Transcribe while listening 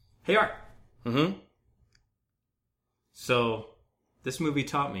Hey, Art. Mm-hmm. So, this movie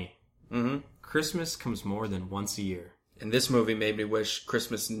taught me Christmas comes more than once a year. And this movie made me wish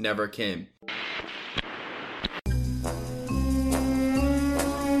Christmas never came.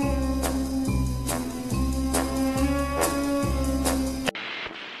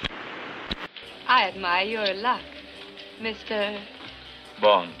 I admire your luck, Mr.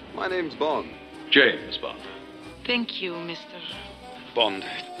 Bond. My name's Bond. James Bond. Thank you, Mr. Bond.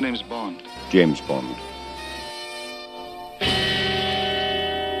 Name's Bond. James Bond.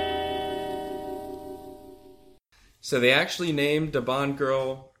 So they actually named the Bond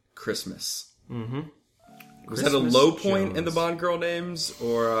girl Christmas. Mm-hmm. Was that a low point in the Bond girl names,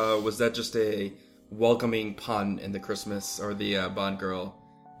 or was that just a welcoming pun in the Christmas or the Bond girl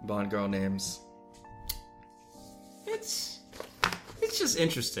names? It's just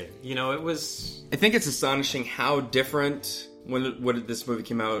interesting. You know, it was... I think it's astonishing how different... When this movie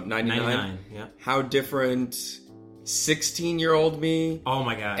came out? 99? Yeah. How different 16-year-old me... Oh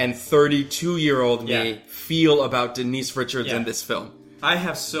my god. And 32-year-old me Yeah. feel about Denise Richards in this film. I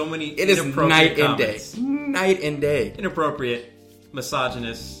have so many It is night and day. comments. Night and day. Inappropriate,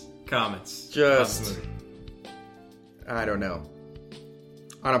 misogynist comments. about Just... the movie. I don't know.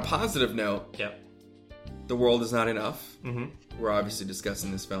 On a positive note, Yep. The World Is Not Enough. Mm-hmm. We're obviously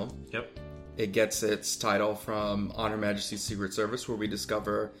discussing this film. Yep. It gets its title from On Her Majesty's Secret Service, where we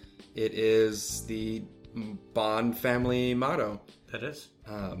discover it is the Bond family motto. That is.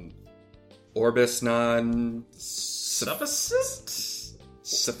 Orbis non... Sufficit?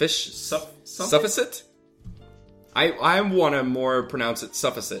 Sufficit? I want to more pronounce it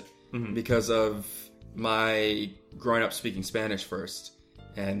sufficit because of my growing up speaking Spanish first.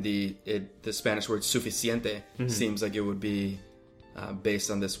 And the Spanish word suficiente seems like it would be based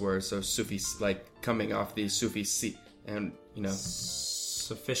on this word. So like coming off the sufici, and you know,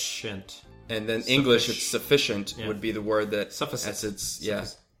 Sufficient. and then English it's sufficient Yeah. would be the word that Sufficit. as it's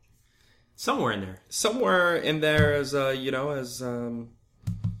Somewhere in there. somewhere in there as it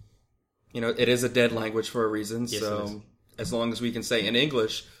is a dead language for a reason. Yes, it is. So as long as we can say in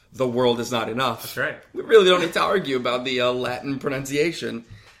English, the world is not enough. That's right. We really don't need to argue about the Latin pronunciation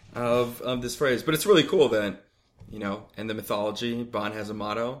of this phrase. But it's really cool that, in the mythology, Bond has a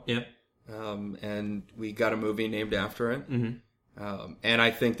motto. Yep. And we got a movie named after it. Mm-hmm. And I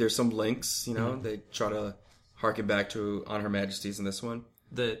think there's some links, they try to harken back to On Her Majesty's in this one.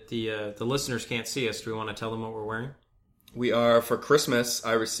 The listeners can't see us. Do we want to tell them what we're wearing? We are, for Christmas,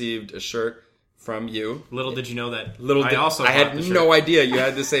 I received a shirt from you. Little did you know that I had no idea you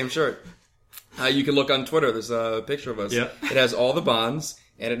had the same shirt. You can look on Twitter. There's a picture of us. Yeah. It has all the Bonds,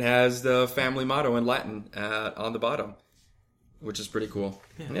 and it has the family motto in Latin on the bottom, which is pretty cool.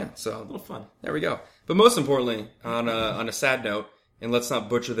 Yeah, so A little fun. there we go. But most importantly, on a sad note, and let's not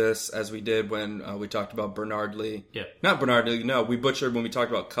butcher this as we did when we talked about Bernard Lee. Yeah. Not Bernard Lee. No, we butchered when we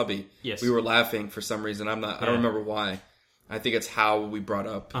talked about Cubby. Yes. We were laughing for some reason. I don't remember why. I think it's how we brought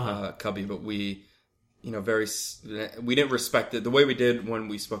up Cubby, but we, we didn't respect it the way we did when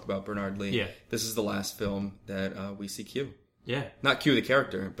we spoke about Bernard Lee. Yeah. This is the last film that we see Q. Yeah. Not Q the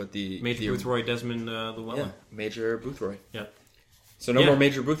character, but the Major Boothroyd Desmond Llewellyn. Yeah, Major Boothroyd. Yeah. So no more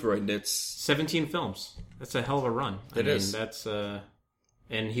Major Boothroyd. It's 17 films. That's a hell of a run. I mean, that's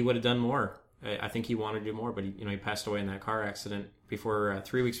and he would have done more. I think he wanted to do more, but he passed away in that car accident before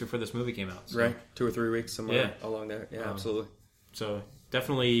 3 weeks before this movie came out. So. right, 2 or 3 weeks somewhere along there. Yeah, absolutely. So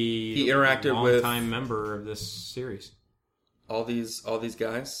definitely, he interacted with long-time member of this series. All these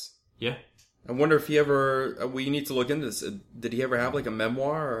guys. Yeah, I wonder if he ever. We need to look into this. Did he ever have like a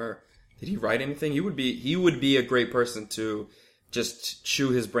memoir, or did he write anything? He would be a great person to just chew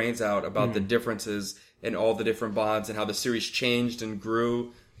his brains out about the differences in all the different Bonds and how the series changed and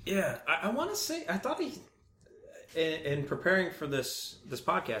grew. yeah. I want to say I thought he, in preparing for this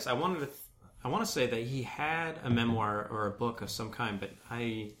podcast, I want to say that he had a memoir or a book of some kind, but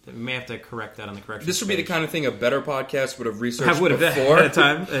I may have to correct that on the correction. This would be the kind of thing a better podcast would have researched I would have before. ahead of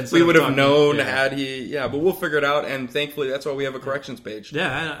time. We would have known had he. Yeah, but we'll figure it out, and thankfully that's why we have a corrections page.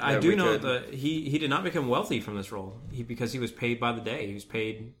 Yeah, I do know that he did not become wealthy from this role because he was paid by the day. He was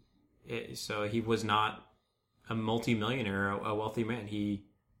paid, so he was not a multi-millionaire, a wealthy man. He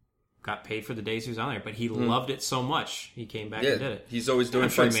got paid for the days he was on there, but he loved it so much he came back and did it. He's always doing I'm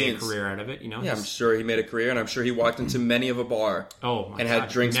sure fun he made scenes. a career out of it. Yeah, I'm sure he made a career, and I'm sure he walked into many of a bar. Oh, my and God. had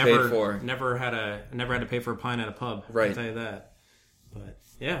drinks paid for. Never had to pay for a pint at a pub. Right. I'll tell you that. But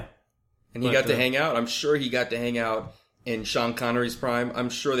yeah, And he got to hang out. I'm sure he got to hang out in Sean Connery's prime, I'm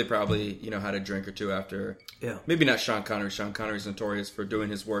sure they probably, had a drink or two after. Yeah. Maybe not Sean Connery. Sean Connery's notorious for doing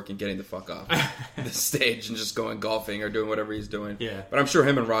his work and getting the fuck off the stage and just going golfing or doing whatever he's doing. Yeah. But I'm sure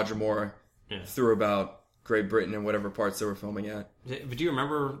him and Roger Moore threw about Great Britain and whatever parts they were filming at. But do you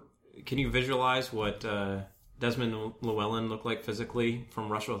remember, can you visualize what Desmond Llewellyn looked like physically from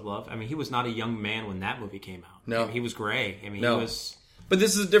Russia with Love? I mean, he was not a young man when that movie came out. No. He was gray. I mean, No. he was... But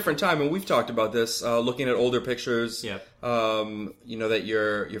this is a different time, and we've talked about this, looking at older pictures, Yep. That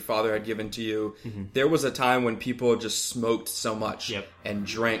your father had given to you. Mm-hmm. There was a time when people just smoked so much and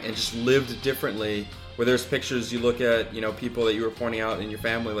drank and just lived differently, where there's pictures you look at, people that you were pointing out in your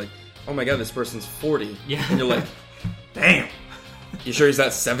family, like, oh my god, this person's 40. Yeah. And you're like, damn. You sure he's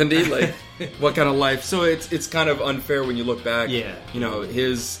not 70? Like, what kind of life? So it's kind of unfair when you look back. Yeah.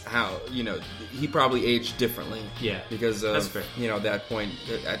 He probably aged differently. Yeah. Because of, That's fair. That point,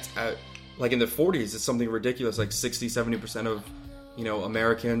 like in the 40s, it's something ridiculous, like 60-70% of,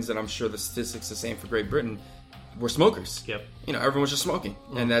 Americans, and I'm sure the statistics the same for Great Britain, were smokers. Yep. Everyone was just smoking.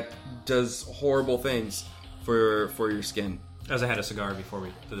 And that does horrible things for your skin. As I had a cigar before we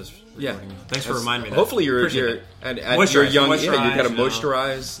did this recording. Yeah. Thanks for reminding me of that. Hopefully you're at your young, you got to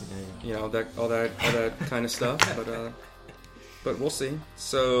moisturize, all that kind of stuff. But we'll see.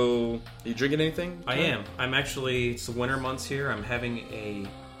 So, are you drinking anything? I am. I'm actually, it's the winter months here. I'm having a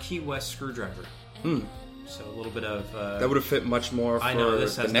Key West screwdriver. So a little bit of... that would have fit much more for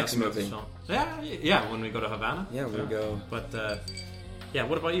the next movie. Yeah, when we go to Havana. Yeah, we'll go. But,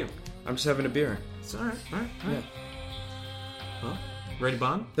 what about you? I'm just having a beer. It's all right. Yeah. Well, ready to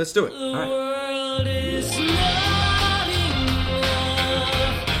bond? Let's do it. All right.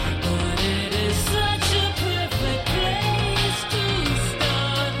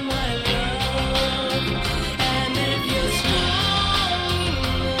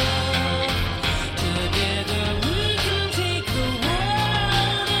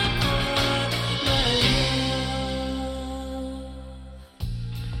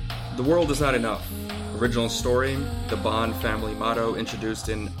 The world is not enough. Original story, the Bond family motto introduced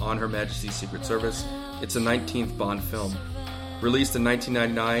in On Her Majesty's Secret Service. It's a 19th Bond film. Released in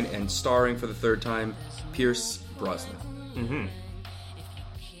 1999 and starring for the third time, Pierce Brosnan. Mm-hmm.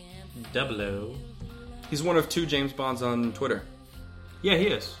 00. He's one of 2 James Bonds on Twitter. Yeah, he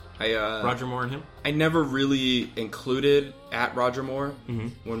is. Roger Moore and him? I never really included at Roger Moore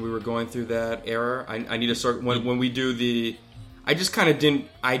when we were going through that era. I need to start... When we do the... I just kind of didn't...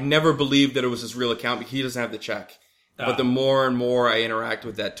 I never believed that it was his real account because he doesn't have the check. But the more and more I interact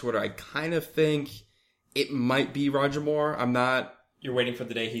with that Twitter, I kind of think it might be Roger Moore. I'm not... You're waiting for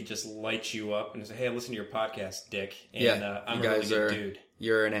the day he just lights you up and says, hey, listen to your podcast, Dick. And I'm you a guys really good dude.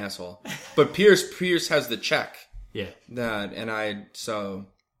 You're an asshole. But Pierce has the check. Yeah.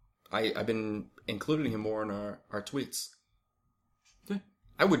 I've been including him more in our tweets.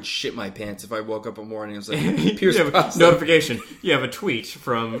 I would shit my pants if I woke up one morning and was like, Pierce Brosnan. Notification. You have a tweet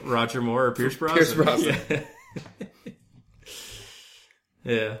from Roger Moore or Pierce Brosnan. Pierce Brosnan.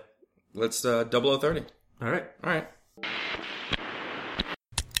 Yeah. Let's 0030. All right.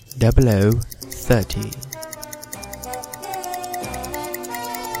 0030.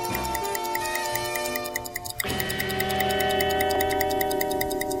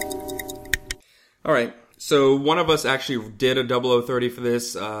 All right. So one of us actually did a 0030 for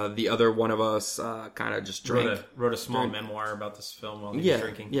this. The other one of us kind of just drank. Wrote a small memoir about this film while he was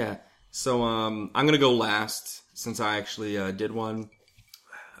drinking. Yeah. So I'm going to go last since I actually did one.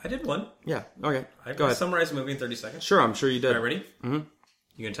 I did one. Yeah. Okay. Go ahead. Summarize the movie in 30 seconds. Sure, I'm sure you did. All right, ready? Mm-hmm.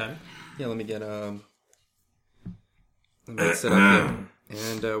 You gonna time it? Yeah, let me get set up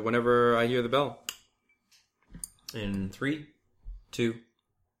here. And whenever I hear the bell. In 3, 2.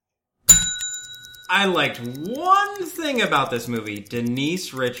 I liked one thing about this movie.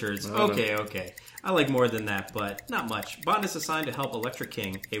 Denise Richards. Okay. I like more than that, but not much. Bond is assigned to help Electra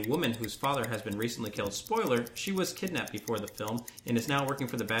King, a woman whose father has been recently killed. Spoiler, she was kidnapped before the film and is now working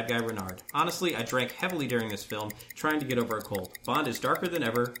for the bad guy Renard. Honestly, I drank heavily during this film, trying to get over a cold. Bond is darker than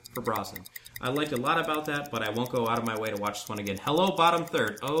ever for Brosnan. I liked a lot about that, but I won't go out of my way to watch this one again. Hello, bottom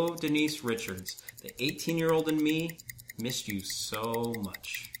third. Oh, Denise Richards. The 18-year-old in me missed you so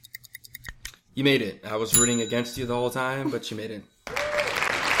much. You made it. I was rooting against you the whole time, but you made it.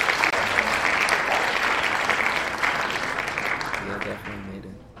 Definitely made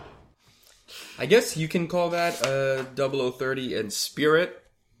it. I guess you can call that a 0030 in spirit,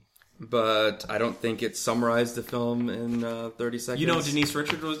 but I don't think it summarized the film in 30 seconds. You know, Denise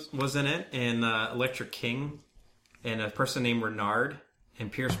Richards was in it, and Electra King, and a person named Renard,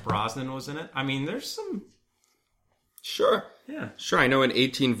 and Pierce Brosnan was in it. I mean, there's some... Sure. Yeah. Sure, I know an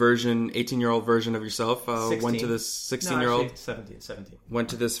 18-year-old version of yourself went to this 16-year-old. No, actually, 17. Went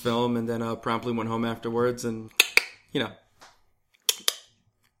to this film and then promptly went home afterwards and, you know.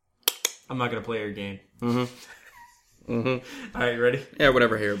 I'm not going to play your game. Mm-hmm. Mm-hmm. All right, you ready? Yeah,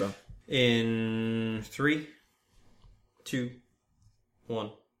 whatever, here about. In 3, 2,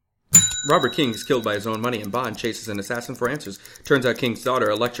 1. Robert King is killed by his own money, and Bond chases an assassin for answers. Turns out King's daughter,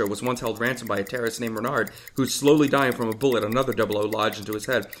 Elektra, was once held ransom by a terrorist named Renard, who's slowly dying from a bullet another 00 lodged into his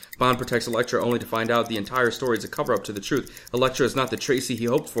head. Bond protects Elektra only to find out the entire story is a cover-up to the truth. Elektra is not the Tracy he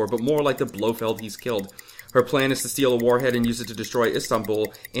hoped for, but more like the Blofeld he's killed. Her plan is to steal a warhead and use it to destroy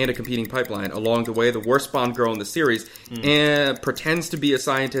Istanbul and a competing pipeline. Along the way, the worst Bond girl in the series pretends to be a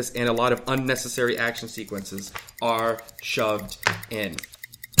scientist, and a lot of unnecessary action sequences are shoved in.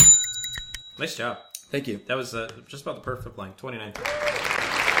 Nice job. Thank you. That was just about the perfect blank. 29.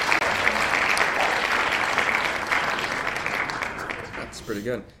 That's pretty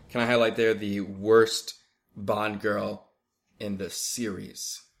good. Can I highlight there the worst Bond girl in the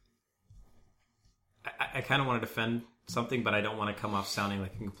series? I kind of want to defend something, but I don't want to come off sounding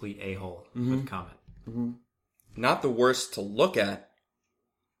like a complete a-hole with comment. Mm-hmm. Not the worst to look at,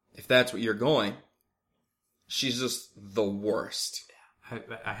 if that's what you're going. She's just the worst.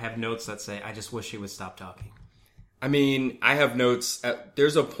 I have notes that say, I just wish she would stop talking. I mean, I have notes.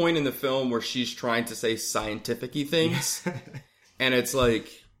 There's a point in the film where she's trying to say scientific-y things, and it's like,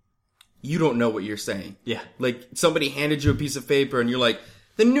 you don't know what you're saying. Yeah. Like, somebody handed you a piece of paper, and you're like,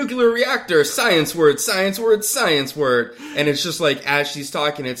 the nuclear reactor, science word, science word, science word. And it's just like, as she's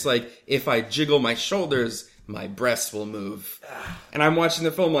talking, it's like, if I jiggle my shoulders, my breasts will move. And I'm watching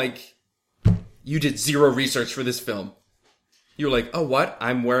the film like, you did zero research for this film. You're like, oh, what?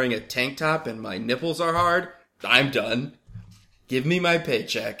 I'm wearing a tank top and my nipples are hard? I'm done. Give me my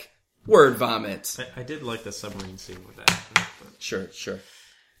paycheck. Word vomit. I did like the submarine scene with that. Sure.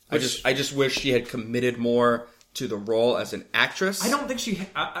 I just wish she had committed more to the role as an actress. I don't think she...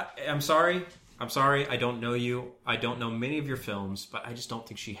 I'm sorry. I don't know you. I don't know many of your films, but I just don't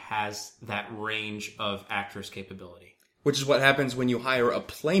think she has that range of actress capability. Which is what happens when you hire a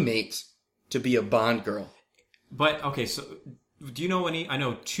playmate to be a Bond girl. But, okay, so... Do you know any... I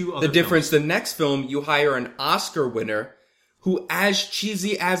know two other The difference, the next film, you hire an Oscar winner who, as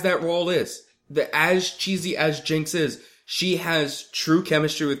cheesy as that role is, as cheesy as Jinx is, she has true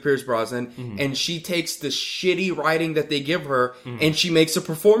chemistry with Pierce Brosnan, and she takes the shitty writing that they give her, and she makes a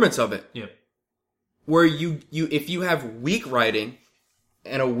performance of it. Yep. Where if you have weak writing,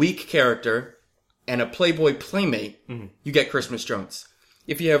 and a weak character, and a Playboy playmate, you get Christmas Jones.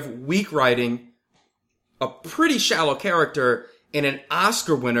 If you have weak writing, a pretty shallow character, and an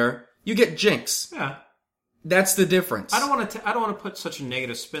Oscar winner, you get Jinx. Yeah. That's the difference. I don't want to put such a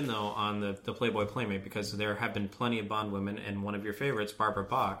negative spin though on the Playboy playmate, because there have been plenty of Bond women, and one of your favorites, Barbara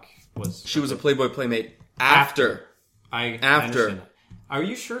Bach, was a Playboy playmate after. I understand that. Are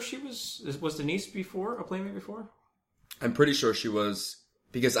you sure she was Denise before a playmate before? I'm pretty sure she was,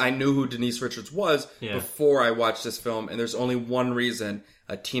 because I knew who Denise Richards was before I watched this film, and there's only one reason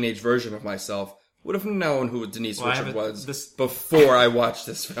a teenage version of myself would have known who Denise Richards was before I watched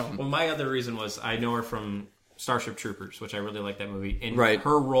this film. Well, my other reason was I know her from Starship Troopers, which I really like that movie. In right.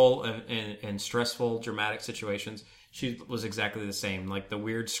 her role in stressful, dramatic situations, she was exactly the same. Like the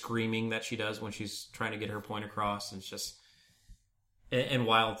weird screaming that she does when she's trying to get her point across. And it's just... And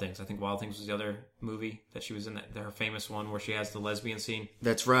Wild Things. I think Wild Things was the other movie that she was in, her famous one where she has the lesbian scene.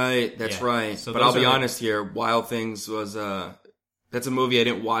 That's right. Right. So but I'll be honest here. Wild Things was... that's a movie I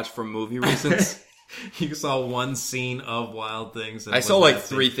didn't watch for movie reasons. You saw one scene of Wild Things. I saw like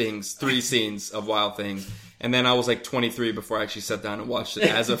three scenes of Wild Things. And then I was like 23 before I actually sat down and watched it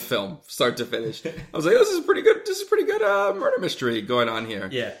as a film, start to finish. I was like, this is pretty good murder mystery going on here.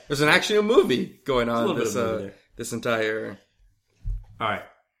 Yeah. There's an actual movie going on this entire... All right.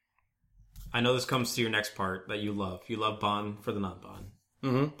 I know this comes to your next part that you love. You love Bond for the non-Bond.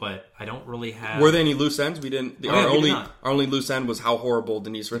 Mm-hmm. But I don't really have... Were there any loose ends? We didn't... Our only loose end was how horrible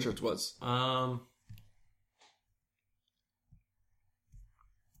Denise Richards was.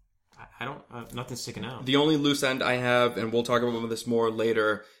 I don't... nothing's sticking out. The only loose end I have, and we'll talk about this more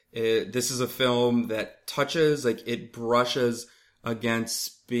later, this is a film that touches, like, it brushes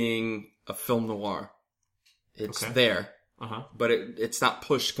against being a film noir. It's there. Uh-huh. But it's not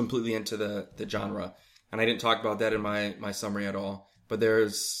pushed completely into the genre. And I didn't talk about that in my summary at all. But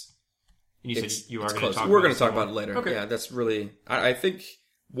there's... And you said you are going to talk We're going to talk about it later. Okay. Yeah, that's really... I think,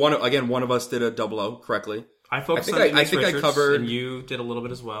 one of us did a 00 correctly. I focused on Denise Richards, and you did a little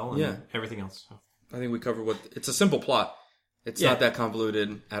bit as well, and everything else. So. I think we covered what... It's a simple plot. It's not that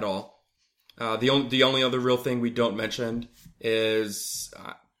convoluted at all. The only other real thing we don't mention is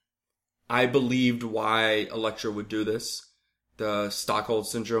I believed why Elektra would do this. The Stockholm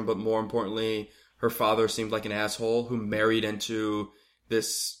Syndrome, but more importantly, her father seemed like an asshole who married into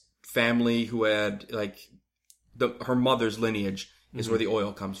this family who had, like, her mother's lineage is where the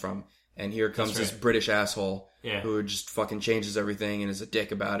oil comes from. And here comes this British asshole who just fucking changes everything and is a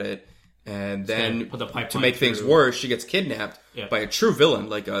dick about it. And then, to make things worse, she gets kidnapped by a true villain,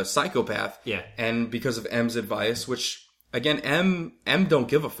 like a psychopath. Yeah. And because of M's advice, which, again, M don't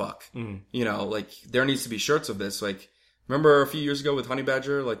give a fuck. You know, like, there needs to be shirts of this. Like, remember a few years ago with Honey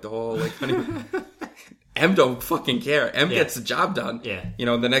Badger? Like, the whole, like, M don't fucking care. M gets the job done. Yeah. You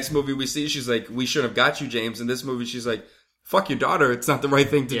know, in the next movie we see, she's like, we should have got you, James. In this movie, she's like, fuck your daughter. It's not the right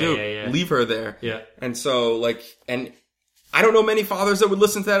thing to do. Leave her there. Yeah. And so, like, and I don't know many fathers that would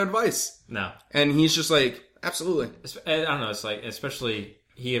listen to that advice. No. And he's just like, absolutely. I don't know. It's like, especially,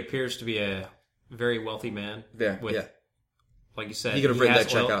 he appears to be a very wealthy man. Yeah. With, like you said, he could have written that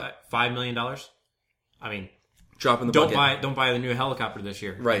check out. $5 million. I mean, drop in the bucket. Don't buy the new helicopter this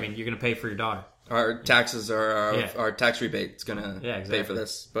year. Right. I mean, you're going to pay for your daughter. Our taxes are our tax rebate is going to pay for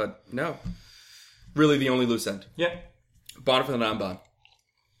this. But no. Really the only loose end. Yeah. Bond for the non-bond.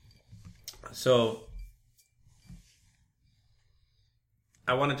 So,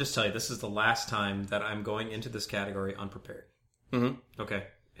 I want to just tell you, this is the last time that I'm going into this category unprepared. Mm-hmm. Okay.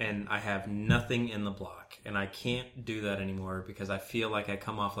 And I have nothing in the block. And I can't do that anymore because I feel like I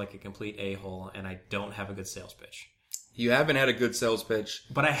come off like a complete a-hole and I don't have a good sales pitch. You haven't had a good sales pitch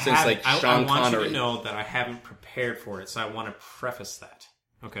but I since, like, Sean I want Connery. you to know that I haven't prepared for it, so I want to preface that.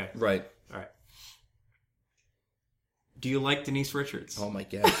 Okay? Right. All right. Do you like Denise Richards? Oh, my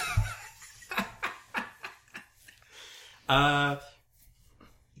God.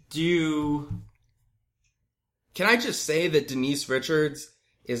 Do you... Can I just say that Denise Richards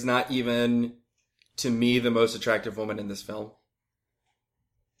is not even, to me, the most attractive woman in this film?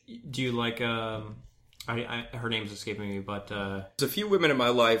 Do you like... her name's escaping me, but... There's a few women in my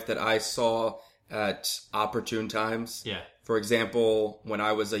life that I saw at opportune times. Yeah. For example, when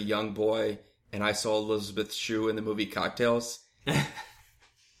I was a young boy and I saw Elizabeth Shue in the movie Cocktails.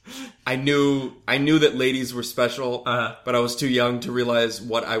 I knew that ladies were special, but I was too young to realize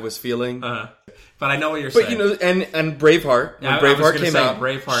what I was feeling. But I know what you're saying. But, you know, and Braveheart, when Braveheart came out,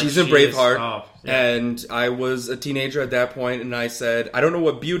 she's in Braveheart. And I was a teenager at that point, and I said, I don't know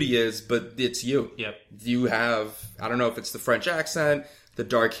what beauty is, but it's you. Yep. You have, I don't know if it's the French accent, the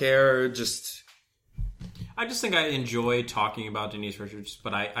dark hair, just... I just think I enjoy talking about Denise Richards,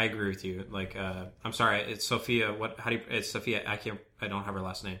 but I agree with you. Like, I'm sorry, it's Sophia. It's Sophia. I don't have her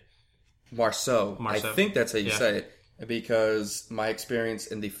last name. Marceau. I think that's how you say it. Because my experience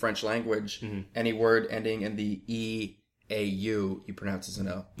in the French language, any word ending in the E-A-U, you pronounce as an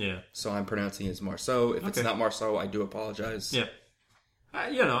O. Yeah. So I'm pronouncing it as Marceau. If it's not Marceau, I do apologize. Yeah.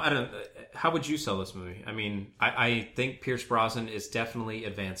 You know, I don't. How would you sell this movie? I mean, I think Pierce Brosnan is definitely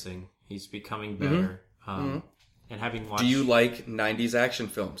advancing. He's becoming better. And having watched... Do you like 90s action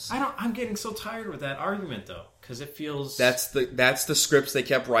films? I'm getting so tired with that argument, though, because it feels... That's the scripts they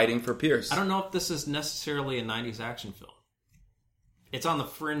kept writing for Pierce. I don't know if this is necessarily a 90s action film. It's on the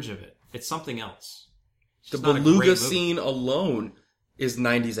fringe of it. It's something else. The beluga scene alone is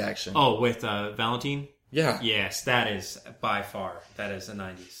 90s action. Oh, with Valentine? Yeah. Yes, that is by far. That is a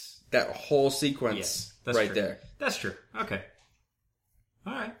 90s. That whole sequence there. That's true. Okay.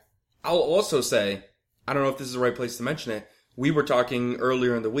 All right. I'll also say, I don't know if this is the right place to mention it. We were talking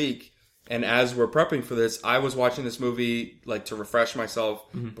earlier in the week, and as we're prepping for this, I was watching this movie like to refresh myself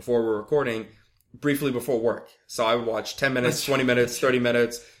before we're recording, briefly before work. So I would watch 10 minutes, 20 minutes, 30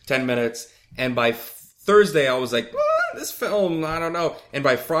 minutes, 10 minutes, and by Thursday I was like, this film, I don't know. And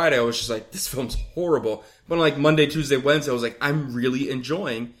by Friday I was just like, this film's horrible. But like Monday, Tuesday, Wednesday, I was like, I'm really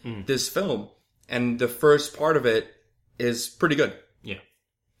enjoying this film. And the first part of it is pretty good. Yeah.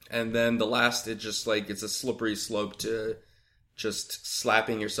 And then the last, it just like, it's a slippery slope to just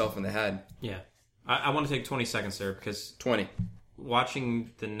slapping yourself in the head. Yeah. I want to take 20 seconds there because... 20.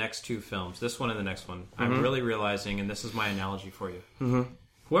 Watching the next two films, this one and the next one, I'm really realizing, and this is my analogy for you,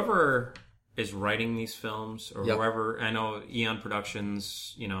 whoever is writing these films, or whoever, I know Eon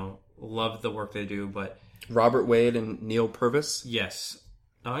Productions, you know, love the work they do, but... Robert Wade and Neil Purvis? Yes.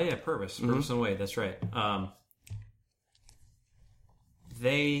 Oh yeah, Purvis. Purvis and Wade, that's right.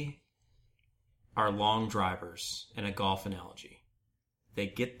 They are long drivers in a golf analogy. They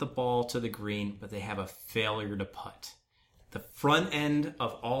get the ball to the green, but they have a failure to putt. the front end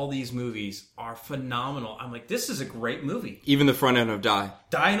of all these movies are phenomenal. I'm like, this is a great movie. Even the front end of Die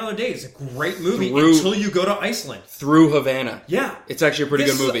Another Day is a great movie Through- until you go to Iceland. through Havana. Yeah. It's actually a pretty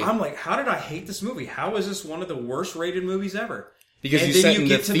good movie. I'm like, how did I hate this movie? How is this one of the worst rated movies ever? Because and you then sat you in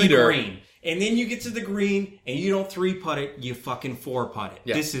get the to theater. the green. And then you get to the green and you don't 3-putt it, you fucking 4-putt it.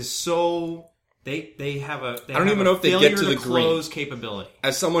 Yeah. This is so... They have a... I don't even know if they get to the green. close capability.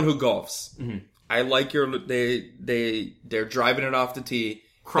 As someone who golfs, I like they're driving it off the tee.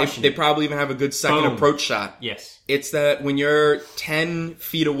 Crushing They it. probably even have a good second Boom. approach shot. Yes. It's that when you're 10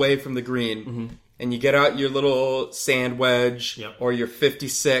 feet away from the green and you get out your little sand wedge Yep. or your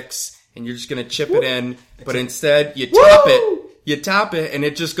 56 and you're just going to chip it in, but instead you top it. You top it and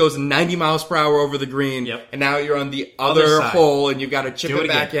it just goes 90 miles per hour over the green. Yep. And now you're on the Other other side. hole and you've got to chip Do it it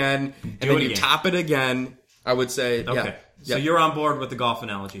back again. in. And Do then it you again. top it again. I would say, Okay. yeah. So Yeah. you're on board with the golf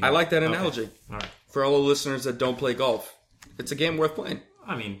analogy. I like that Okay. analogy. All right. For all the listeners that don't play golf, it's a game worth playing.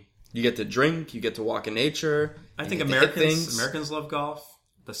 I mean, You get to drink, you get to walk in nature. I you think get to hit things. Americans love golf.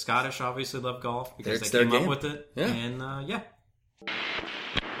 The Scottish obviously love golf because It's they their came up game. with it. Yeah. And yeah.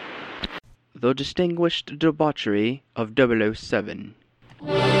 The distinguished debauchery of 007.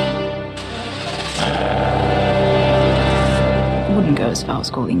 I wouldn't go as far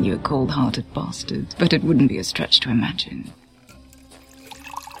as calling you a cold-hearted bastard, but it wouldn't be a stretch to imagine.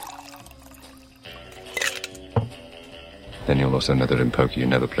 Then you'll also know that in poker you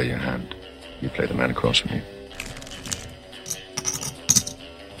never play your hand. You play the man across from you.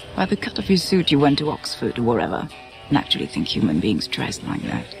 By the cut of your suit, you went to Oxford or wherever. Naturally think human beings dress like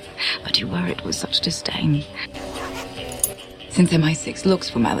that. But you wear it with such disdain. Since MI6 looks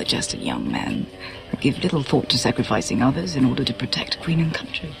for maladjusted young men, I give little thought to sacrificing others in order to protect Queen and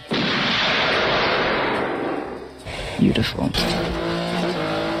country. Beautiful.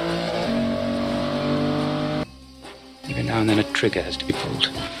 Every now and then a trigger has to be pulled.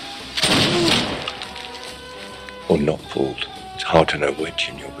 Or not pulled. It's hard to know which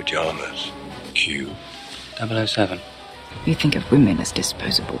in your pajamas. Q. 007. You think of women as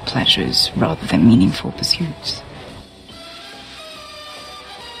disposable pleasures rather than meaningful pursuits.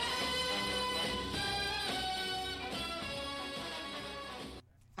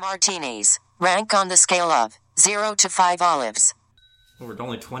 Martinis. Rank on the scale of 0 to 5 olives. Well, we're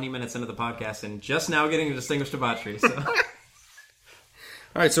only 20 minutes into the podcast and just now getting to distinguished debauchery. So.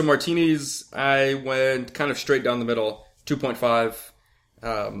 All right, so martinis, I went kind of straight down the middle,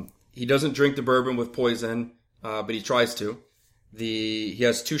 2.5. He doesn't drink the bourbon with poison, but he tries to. He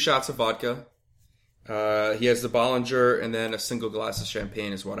has 2 shots of vodka. He has the Bollinger, and then a single glass of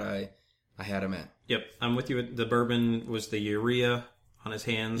champagne is what I had him at. Yep, I'm with you. The bourbon was the urea on his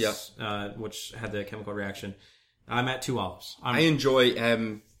hands, Yep. which had the chemical reaction. I'm at 2 olives. I enjoy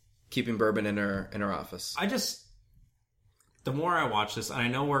Em keeping bourbon in her office. The more I watch this, and I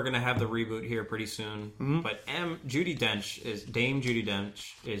know we're going to have the reboot here pretty soon, but Dame Judi Dench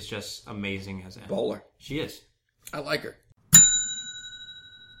is just amazing as Em. Bowler. She is. I like her.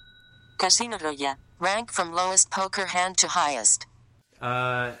 Casino Royale. Rank from lowest poker hand to highest.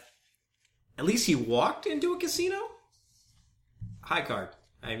 At least he walked into a casino? High card.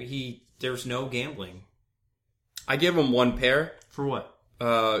 I mean, there's no gambling. I give him 1 pair. For what?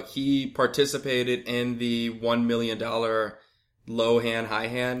 He participated in the $1 million low hand, high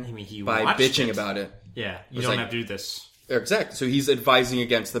hand he by watched bitching it. about it. Yeah, you was don't like- have to do this. Exactly. So he's advising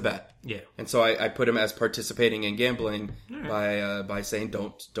against the bet. Yeah. And so I put him as participating in gambling All right. by saying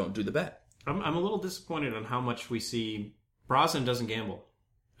don't do the bet. I'm a little disappointed on how much we see. Brosnan doesn't gamble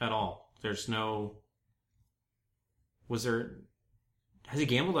at all. There's no. Has he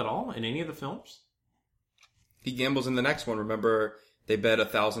gambled at all in any of the films? He gambles in the next one. Remember, they bet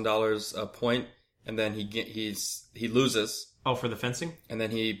 $1,000 a point, and then he loses. Oh, for the fencing? And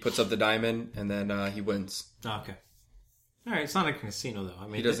then he puts up the diamond, and then he wins. Oh, okay. All right, it's not a casino though. I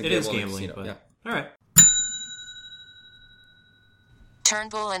mean, He doesn't it is gamble in a gambling, casino, but yeah. all right.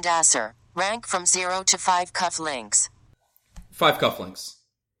 Turnbull and Asser. Rank from 0 to 5 cufflinks. 5 cufflinks.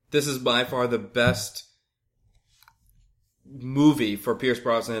 This is by far the best movie for Pierce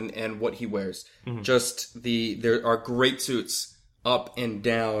Brosnan and what he wears. Just there are great suits up and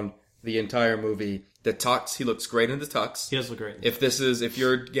down the entire movie. The tux, he looks great in the tux. He does look great. If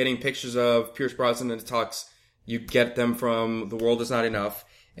you're getting pictures of Pierce Brosnan in the tux, you get them from The World Is Not Enough.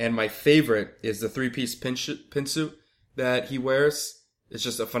 And my favorite is the 3-piece pin suit that he wears. It's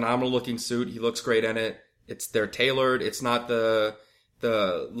just a phenomenal looking suit. He looks great in it. They're tailored. It's not the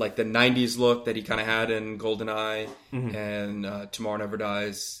 90s look that he kind of had in GoldenEye and Tomorrow Never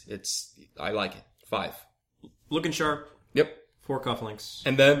Dies. I like it. 5. Looking sharp. Yep. 4 cufflinks.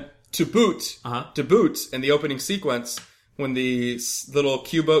 And then to boot, in the opening sequence, when the little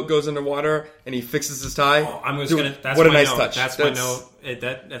Q boat goes underwater and he fixes his tie. Oh, I'm just Dude, gonna. That's what a my nice note. touch. That's my note.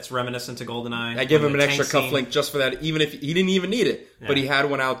 That's reminiscent to GoldenEye. I give When him an the extra tank scene- cufflink just for that, even if he didn't even need it, but he had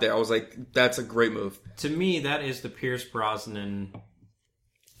one out there. I was like, that's a great move. To me, that is the Pierce Brosnan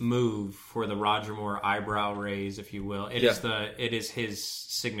move for the Roger Moore eyebrow raise, if you will. It is his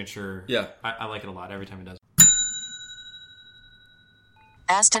signature. Yeah. I like it a lot every time he does it.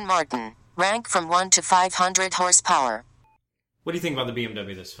 Aston Martin. Rank from 1 to 500 horsepower. What do you think about the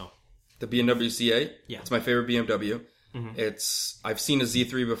BMW this film? The BMW CA? Yeah. It's my favorite BMW. I've seen a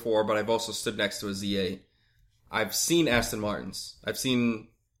Z3 before, but I've also stood next to a Z8. I've seen Aston Martins. I've seen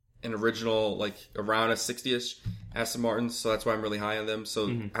an original, like, around a 60-ish Aston Martins, so that's why I'm really high on them.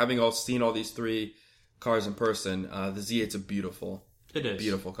 So having seen all these three cars in person, the Z8's a beautiful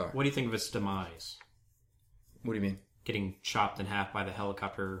car. What do you think of its demise? What do you mean? Getting chopped in half by the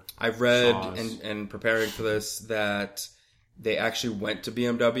helicopter. I've read saws. and preparing for this that they actually went to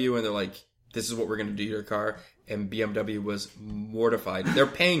BMW and they're like, this is what we're going to do to your car. And BMW was mortified. They're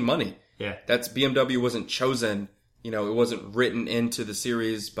paying money. Yeah. BMW wasn't chosen. You know, it wasn't written into the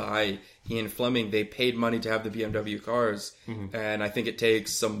series by Ian Fleming. They paid money to have the BMW cars. And I think it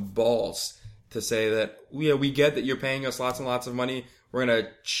takes some balls to say that, yeah, we get that you're paying us lots and lots of money. We're going to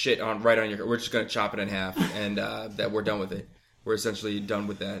shit right on your car. We're just going to chop it in half and that we're done with it. We're essentially done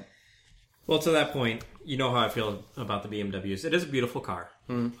with that. Well, to that point, you know how I feel about the BMWs. It is a beautiful car.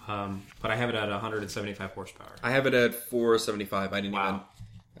 But I have it at 175 horsepower. I have it at 475. I didn't Wow. even...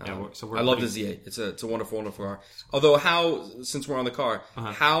 I love the Z8. It's a wonderful, wonderful car. Although, since we're on the car,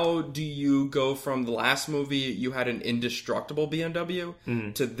 how do you go from the last movie, you had an indestructible BMW,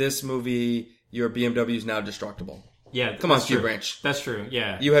 to this movie, your BMW is now destructible? Yeah, come on, Q Branch. That's true.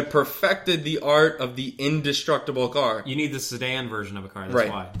 Yeah, you had perfected the art of the indestructible car. You need the sedan version of a car. That's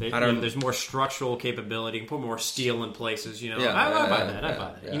right. why. There's more structural capability. You can put more steel in places. You know, I buy that. I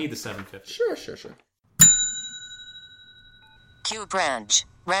buy that. Yeah. You need the 750. Sure. Q Branch.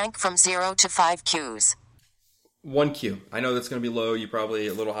 Rank from 0 to 5 Qs. 1 Q. I know that's going to be low. You probably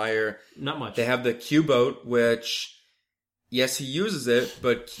a little higher. Not much. They have the Q boat, which, yes, he uses it,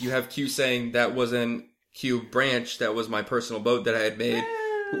 but you have Q saying that wasn't Q Branch. That was my personal boat that I had made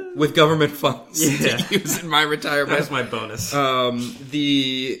with government funds to use in my retirement. That's my bonus.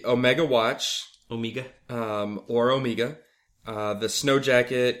 The Omega watch. Omega. Or Omega. The snow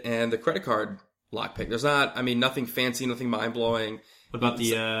jacket and the credit card lockpick. There's nothing fancy, nothing mind-blowing. What about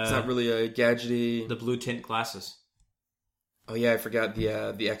it's not really a gadgety. The blue tint glasses. Oh yeah, I forgot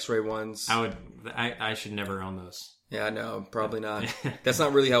the X-ray ones. I should never own those. Yeah, no, probably not. That's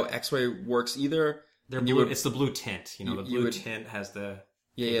not really how X-ray works either. It's the blue tint. You know, the blue tint has the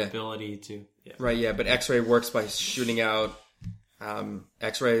ability to. Yeah. Right, yeah, but X-ray works by shooting out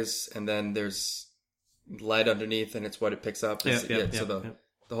X-rays, and then there's lead underneath, and it's what it picks up. The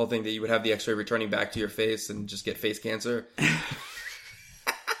whole thing that you would have the X-ray returning back to your face and just get face cancer.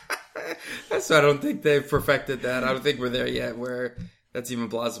 So I don't think they've perfected that. I don't think we're there yet where that's even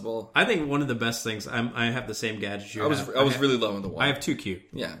plausible. I think one of the best things, I have the same gadget you have. I was really low in the wall. I have 2Q.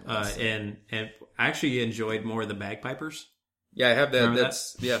 Yeah. And I actually enjoyed more of the bagpipers. Yeah, I have that. Remember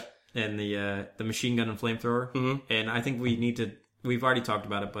yeah. And the machine gun and flamethrower. Mm-hmm. And I think we've already talked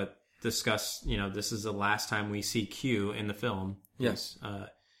about it, but discuss, this is the last time we see Q in the film. Yes.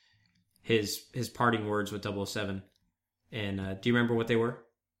 His parting words with 007. And do you remember what they were?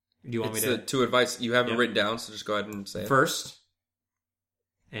 Do you want me to? Two advice. You have it written down, so just go ahead and say it. First,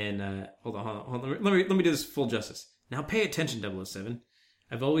 and hold on. Let me do this full justice. Now pay attention, 007.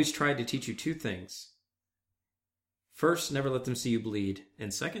 I've always tried to teach you two things. First, never let them see you bleed.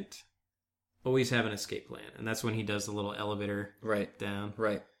 And second, always have an escape plan. And that's when he does the little elevator down.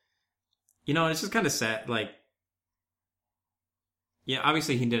 Right. It's just kind of sad.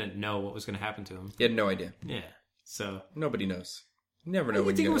 Obviously he didn't know what was going to happen to him. He had no idea. Yeah. So nobody knows. You never know. Do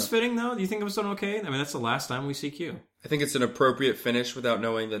you think it was fitting, though? Do you think it was done okay? I mean, that's the last time we see Q. I think it's an appropriate finish without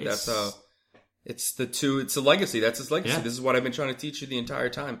knowing that's how... It's a legacy. That's his legacy. Yeah. This is what I've been trying to teach you the entire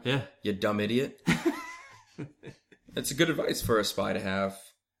time. Yeah. You dumb idiot. It's a good advice for a spy to have,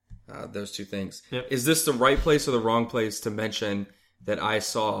 those two things. Yep. Is this the right place or the wrong place to mention that I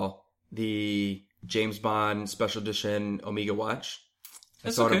saw the James Bond Special Edition Omega watch?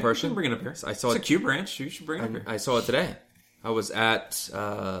 That's I saw okay. it in person. You can bring it up here. I saw it's a Q branch. You should bring it up here. I saw it today. I was at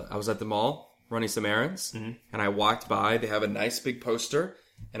the mall running some errands, and I walked by. They have a nice big poster,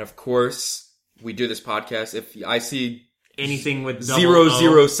 and of course, we do this podcast. If I see anything with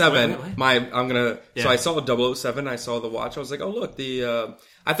 007, I'm gonna. Yeah. So I saw 007. I saw the watch. I was like, oh look,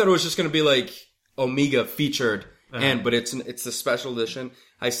 I thought it was just gonna be like Omega featured, but it's the special edition.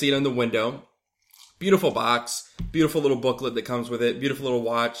 I see it on the window, Beautiful box, beautiful little booklet that comes with it, beautiful little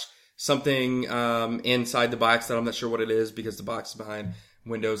watch, something inside the box that I'm not sure what it is because the box is behind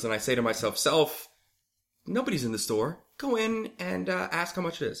windows. And I say to myself, Self, nobody's in the store. Go in and ask how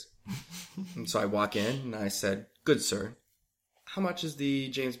much it is. And so I walk in and I said, good sir, how much is the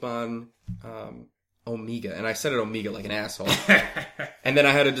James Bond Omega? And I said it Omega like an asshole. And then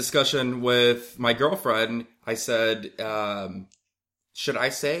I had a discussion with my girlfriend. I said, should I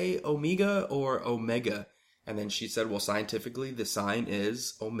say Omega or Omega? And then she said, well, scientifically, the sign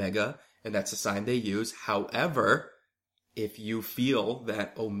is Omega, and that's the sign they use. However, if you feel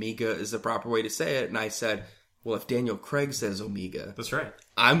that Omega is the proper way to say it, and I said, well, if Daniel Craig says Omega, that's right,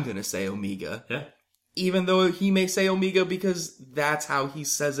 I'm going to say Omega. Yeah. Even though he may say Omega because that's how he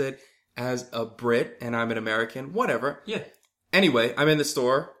says it as a Brit, and I'm an American, whatever. Yeah. Anyway, I'm in the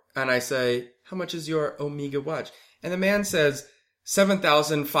store, and I say, how much is your Omega watch? And the man says,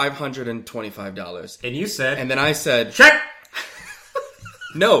 $7,525. And you said... And then I said... Check!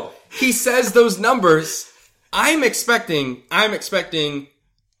 No, he says those numbers. I'm expecting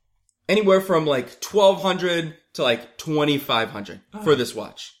anywhere from like $1,200 to like $2,500 for this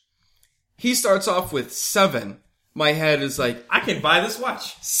watch. He starts off with 7. My head is like... I can buy this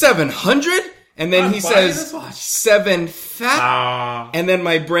watch. 700? And then he says 7,000. And then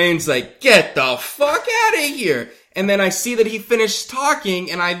my brain's like, get the fuck out of here. And then I see that he finished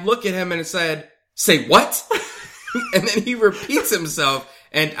talking, and I look at him and I said, say what? And then he repeats himself,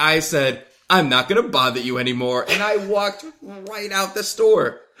 and I said, I'm not going to bother you anymore. And I walked right out the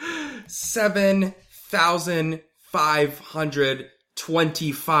store.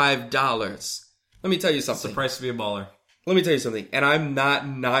 $7,525. Let me tell you something. It's the price to be a baller. Let me tell you something. And I'm not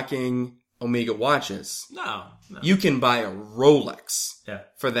knocking Omega watches. No. You can buy a Rolex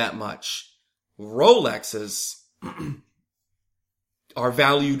for that much. Rolexes are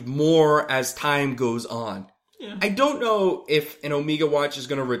valued more as time goes on. Yeah. I don't know if an Omega watch is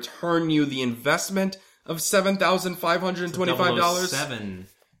going to return you the investment of $7,525.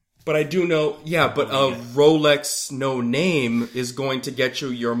 But I do know, but a Rolex no name is going to get you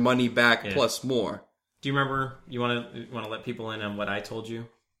your money back plus more. Do you remember? You want to let people in on what I told you?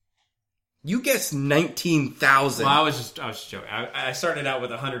 You guessed 19,000. Well, I was just joking. I started out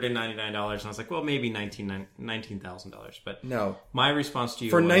with $199, and I was like, well, maybe $19,000. But no, my response to you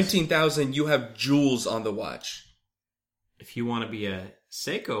for was, $19,000, you have jewels on the watch. If you want to be a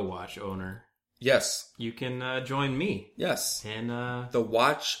Seiko watch owner, yes, you can join me. Yes, and the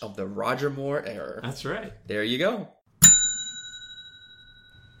watch of the Roger Moore era. That's right. There you go.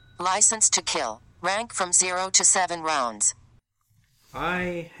 License to kill. Rank from 0 to 7 rounds.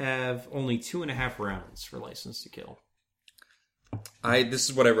 I have only 2.5 rounds for License to Kill. This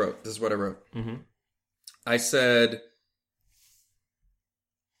is what I wrote. Mm-hmm. I said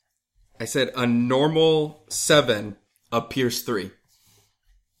a normal 7, a Pierce 3.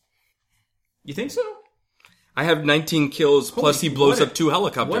 You think so? I have 19 kills, plus he blows up 2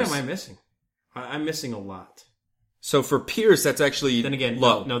 helicopters. What am I missing? I'm missing a lot. So for Pierce, that's actually then again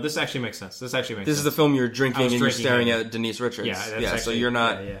low. No, this actually makes sense. This is the film you're drinking and you're staring at Denise Richards. Yeah, so you're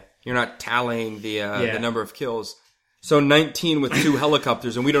not tallying the number of kills. So 19 with 2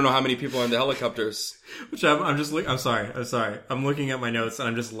 helicopters, and we don't know how many people are in the helicopters. Which I'm sorry. I'm looking at my notes and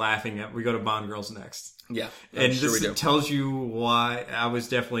I'm just laughing at. We go to Bond Girls next. Yeah, and this tells you why I was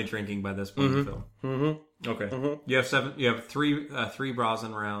definitely drinking by this point in the film. Mm-hmm. Okay, mm-hmm. You have 7. You have three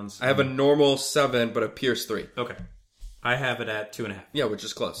Brosnan rounds. I have a normal 7, but a Pierce 3. Okay, I have it at 2.5. Yeah, which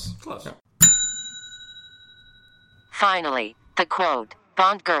is close. Yeah. Finally, the quote: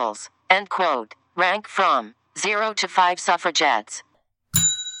 Bond girls. End quote. Rank from 0 to 5 suffragettes.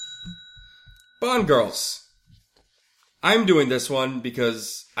 Bond girls. I'm doing this one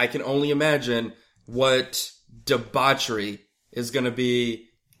because I can only imagine what debauchery is going to be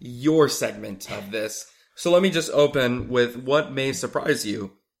your segment of this. So let me just open with what may surprise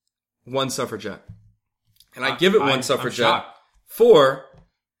you. 1 suffragette. And I give it 1 suffragette for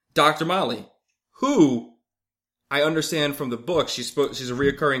Dr. Molly, who I understand from the book, she's a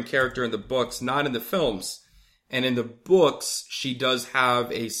reoccurring character in the books, not in the films. And in the books, she does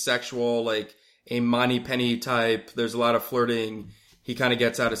have a sexual, like a Monty Penny type. There's a lot of flirting. He kind of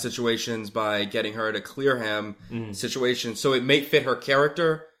gets out of situations by getting her to clear him situations. So it may fit her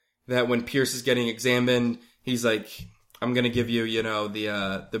character that when Pierce is getting examined, he's like, I'm going to give you,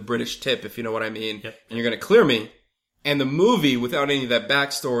 the British tip, if you know what I mean. Yep. And you're going to clear me. And the movie, without any of that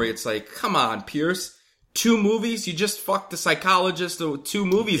backstory, it's like, come on, Pierce. 2 movies? You just fucked the psychologist 2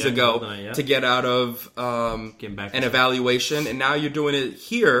 movies ago to get out of an evaluation. And now you're doing it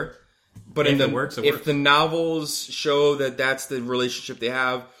here. But if the novels show that that's the relationship they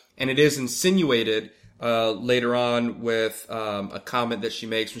have, And it is insinuated later on with a comment that she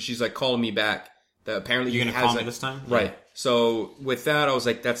makes when she's like calling me back. That apparently you're gonna call me this time, right? Yeah. So with that, I was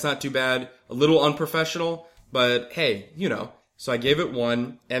like, that's not too bad. A little unprofessional, but hey, So I gave it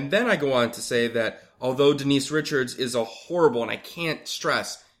 1, and then I go on to say that although Denise Richards is a horrible, and I can't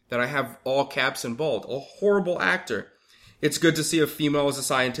stress that I have all caps and bold, a horrible actor. It's good to see a female as a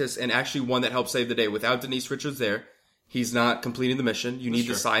scientist, and actually one that helps save the day. Without Denise Richards there, he's not completing the mission. You need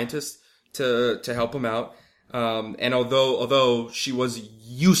the scientist to help him out. And although she was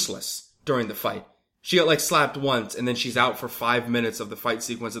useless during the fight, she got slapped once, and then she's out for 5 minutes of the fight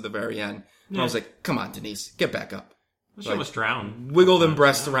sequence at the very end. And I was like, come on, Denise, get back up. She almost drowned. Wiggle them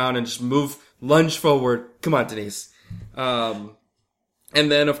breasts around and just lunge forward. Come on, Denise. And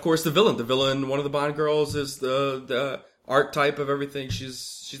then, of course, the villain. The villain, one of the Bond girls, is the archetype of everything.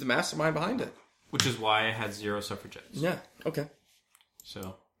 She's the mastermind behind it. Which is why I had 0 suffragettes. Yeah, okay.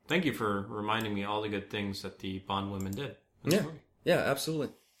 So, thank you for reminding me all the good things that the Bond women did. Yeah, absolutely.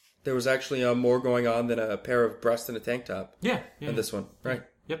 There was actually more going on than a pair of breasts and a tank top. Yeah. In this one, right?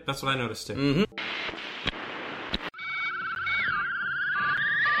 Yep, that's what I noticed too. Mm-hmm.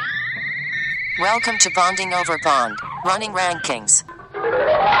 Welcome to Bonding Over Bond, running rankings.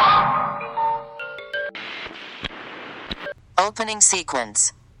 Opening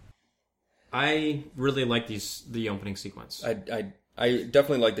sequence. I really like the opening sequence. I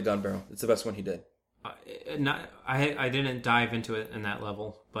definitely like the gun barrel. It's the best one he did. I didn't dive into it in that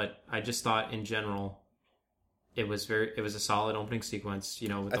level, but I just thought in general it was a solid opening sequence. I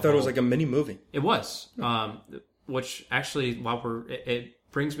thought it was like a mini movie. It was, which actually, it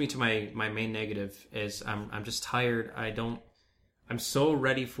brings me to my main negative is I'm just tired. I'm so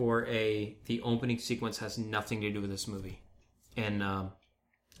ready for the opening sequence has nothing to do with this movie, and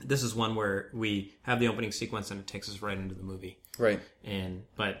this is one where we have the opening sequence and it takes us right into the movie, right?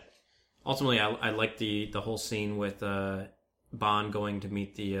 But ultimately, I like the whole scene with Bond going to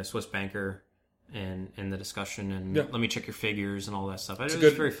meet the Swiss banker and the discussion and let me check your figures and all that stuff. It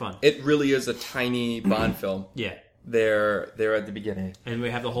was very fun. It really is a tiny Bond film. Yeah. There at the beginning. And we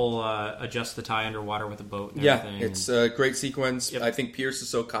have the whole adjust the tie underwater with the boat and everything. It's a great sequence. Yep. I think Pierce is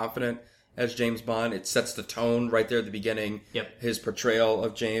so confident as James Bond. It sets the tone right there at the beginning. Yep. His portrayal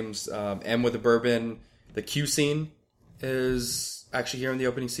of James, and with the bourbon. The Q scene is actually here in the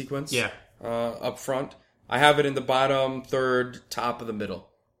opening sequence. Yeah. Up front. I have it in the bottom, third, top of the middle.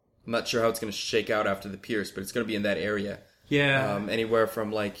 I'm not sure how it's going to shake out after the Pierce, but it's going to be in that area. Yeah. Anywhere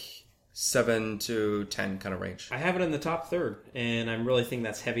from 7 to 10 kind of range. I have it in the top third, and I'm really thinking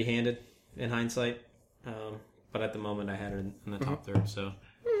that's heavy-handed in hindsight. But at the moment, I had it in the top third. So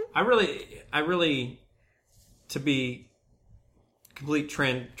I really, to be complete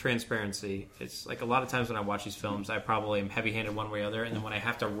transparency, it's like a lot of times when I watch these films, I probably am heavy-handed one way or other, and then when I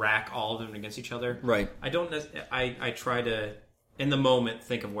have to rack all of them against each other, right? I try to, in the moment,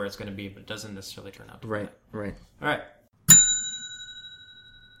 think of where it's going to be, but it doesn't necessarily turn out to be that. Right. All right.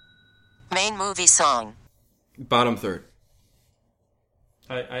 Main movie song. Bottom third.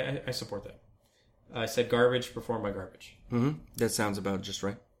 I support that. I said Garbage, performed by Garbage. Mm-hmm. That sounds about just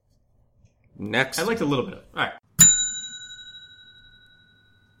right. Next. I liked a little bit of it. All right.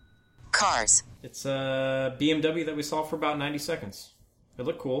 Cars. It's a BMW that we saw for about 90 seconds. It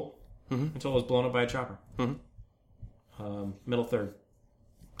looked cool until it was blown up by a chopper. Mm-hmm. Middle third.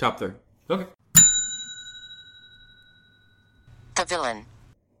 Top third. Okay. The villain.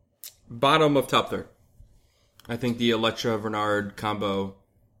 Bottom of top third. I think the Electra Bernard combo.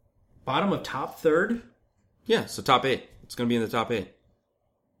 Bottom of top third? Yeah, so top 8. It's going to be in the top 8.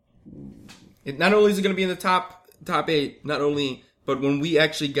 Not only is it going to be in the top 8, but when we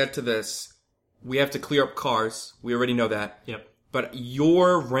actually get to this, we have to clear up Cars. We already know that. Yep. But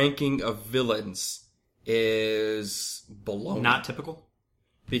your ranking of villains is baloney. Not typical.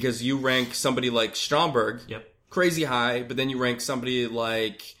 Because you rank somebody like Stromberg crazy high, but then you rank somebody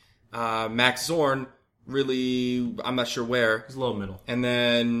like Max Zorn really, I'm not sure where. He's low middle. And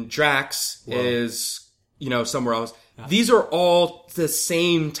then Drax is, somewhere else. Yeah. These are all the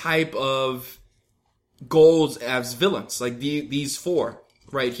same type of goals as villains. Like these 4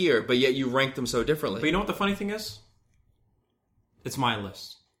 right here, but yet you rank them so differently. But you know what the funny thing is? It's my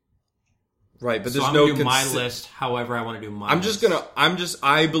list. Right, but so there's I'm no gonna do my list however I want to do my list.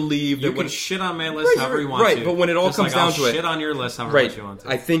 I believe that you can shit on my list however you want to. Right, but when it all comes down to it, shit on your list however much you want to.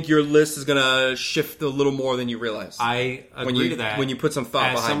 I think your list is gonna shift a little more than you realize. I agree to that. When you put some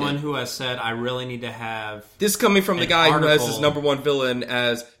thought behind it. As someone who has said, I really need to have this coming from the guy who has his number one villain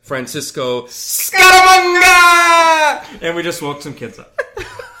as Francisco Scaramanga, and we just woke some kids up.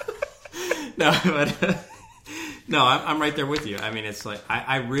 No, but No, I'm right there with you. I mean, it's like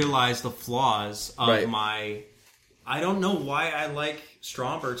I realize the flaws of my. I don't know why I like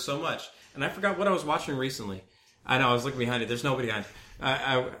Stromberg so much, and I forgot what I was watching recently. I know I was looking behind it. There's nobody behind.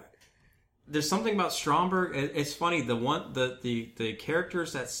 There's something about Stromberg. It's funny. The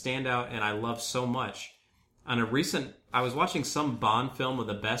characters that stand out and I love so much. On a recent, I was watching some Bond film with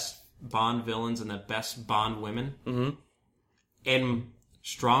the best Bond villains and the best Bond women, and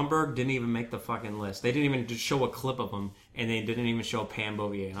Stromberg didn't even make the fucking list. They didn't even just show a clip of him, and they didn't even show Pam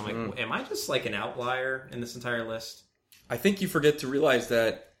Bovier. And I'm like, am I just like an outlier in this entire list? I think you forget to realize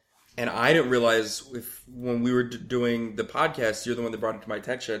that, and I didn't realize when we were doing the podcast, you're the one that brought it to my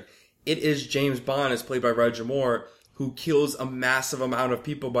attention. It is James Bond, as played by Roger Moore, who kills a massive amount of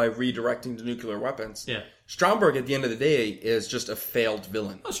people by redirecting the nuclear weapons. Yeah. Stromberg, at the end of the day, is just a failed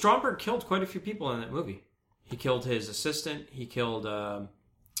villain. Oh, Stromberg killed quite a few people in that movie. He killed his assistant. He killed.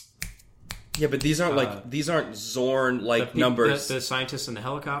 Yeah, but these aren't Zorn-like numbers. The scientists in the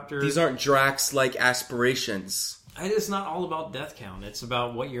helicopter. These aren't Drax-like aspirations. It's not all about death count. It's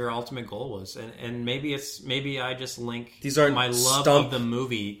about what your ultimate goal was, and maybe I just link. These aren't my love of the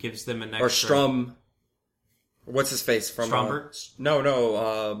movie gives them an extra. Or Strum. What's his face from Stromberg?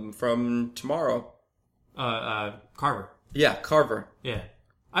 From Tomorrow. Carver. Yeah, Carver. Yeah,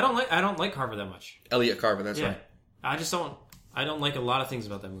 I don't like Carver that much. Elliot Carver. That's right. I don't like a lot of things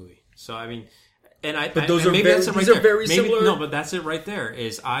about that movie. So I mean, but those are very similar. No, but that's it right there.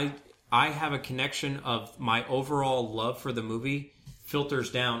 Is I have a connection of my overall love for the movie filters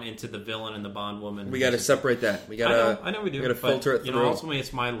down into the villain and the Bond woman. We got to separate that. We got to. I know we do. We got to filter it through. Ultimately,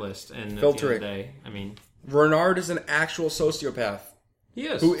 it's my list, and filter at the end of the day, I mean, Renard is an actual sociopath. He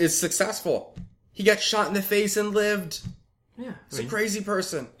is, who is successful. He got shot in the face and lived. Yeah, he's a crazy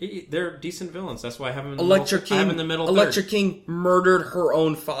person. They're decent villains. That's why I have him in the middle. Electra King murdered her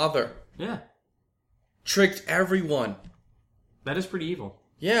own father. Yeah, tricked everyone. That is pretty evil.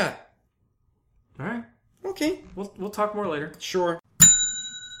 Yeah. All right. Okay. We'll talk more later. Sure.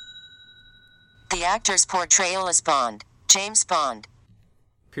 The actor's portrayal as Bond, James Bond.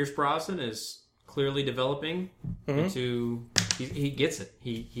 Pierce Brosnan is clearly developing into. He gets it.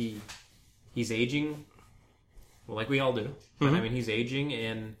 He's aging. Well, like we all do. But I mean, he's aging,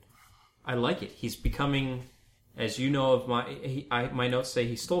 and I like it. He's becoming, as you know, of my notes say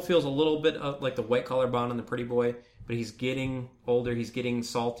he still feels a little bit of like the white collar Bond and the Pretty Boy, but he's getting older. He's getting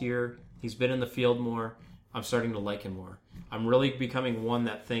saltier. He's been in the field more. I'm starting to like him more. I'm really becoming one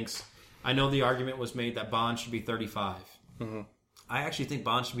that thinks. I know the argument was made that Bond should be 35. I actually think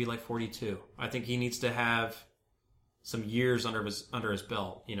Bond should be like 42. I think he needs to have some years under his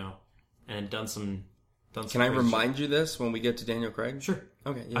belt, and done some. Can I remind you this when we get to Daniel Craig? Sure.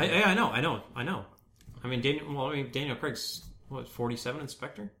 Okay. Yeah. I know. I mean, Daniel Craig's 47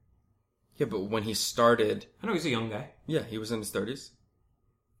 Inspector. Yeah, but when he started, I know he's a young guy. Yeah, he was in his 30s.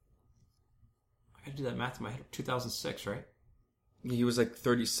 I gotta do that math in my head. 2006, right? He was like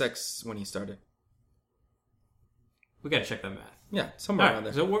 36 when he started. We gotta check that math. Yeah, somewhere around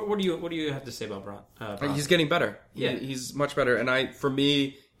there. So what do you have to say about Brosnan? He's getting better. Yeah, he's much better. And for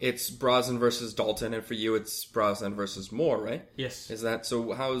me, it's Brosnan versus Dalton, and for you, it's Brosnan versus Moore, right? Yes. Is that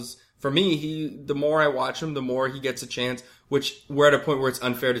so? For me? The more I watch him, the more he gets a chance. Which we're at a point where it's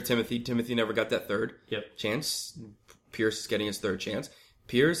unfair to Timothy. Timothy never got that third chance. Pierce is getting his third chance.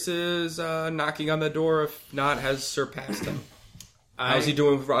 Pierce is knocking on the door, if not has surpassed him. How's he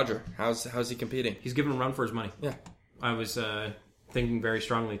doing with Roger? How's he competing? He's giving a run for his money. Yeah. I was thinking very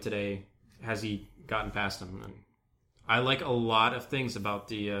strongly today. Has he gotten past him? And I like a lot of things about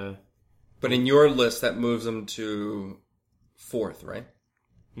the. But in your list, that moves him to 4th, right?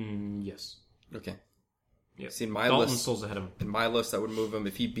 Yes. Okay. Yeah. See, in my Dalton's list, still ahead of him. In my list, that would move him.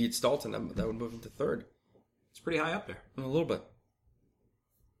 If he beats Dalton, that would move him to 3rd. It's pretty high up there. A little bit.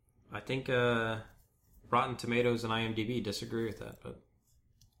 I think Rotten Tomatoes and IMDb disagree with that, but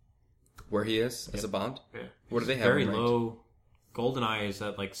where he is as a Bond? Yeah. What do they have? Very low. GoldenEye is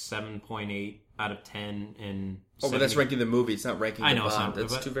at like 7.8 out of 10 in. But that's ranking the movie. It's not ranking the Bond.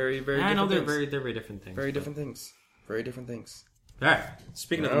 That's two very, very. I know they're very different things. Very different things. Very different things. All right.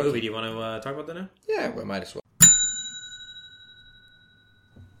 Speaking of the movie, do you want to talk about that now? Yeah, we might as well.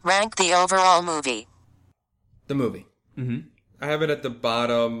 Rank the overall movie. The movie. Mm-hmm. I have it at the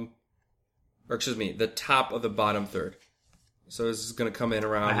bottom, the top of the bottom third. So this is going to come in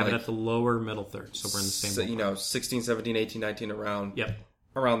around. I have it at the lower middle third, so we're in the same. 16, 17, 18, 19, around. Yep.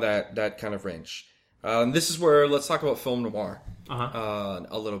 Around that kind of range. This is where let's talk about film noir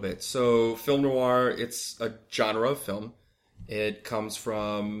a little bit. So film noir, it's a genre of film. It comes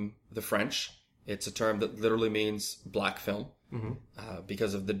from the French. It's a term that literally means black film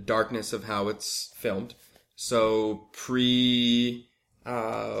because of the darkness of how it's filmed. So pre-war,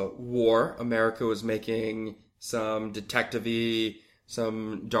 America was making some detective-y,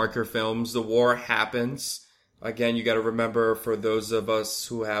 some darker films. The war happens. Again, you got to remember, for those of us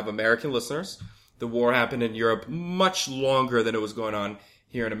who have American listeners, the war happened in Europe much longer than it was going on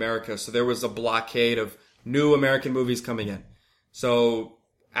here in America. So there was a blockade of new American movies coming in. So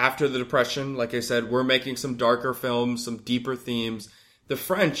after the Depression, like I said, we're making some darker films, some deeper themes. The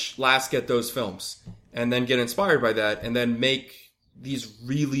French last get those films and then get inspired by that and then make these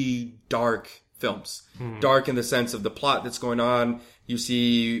really dark films. Dark in the sense of the plot that's going on. You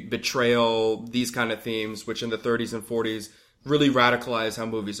see betrayal, these kind of themes, which in the 30s and 40s really radicalize how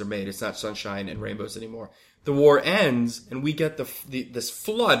movies are made. It's not sunshine and rainbows anymore. The war ends, and we get this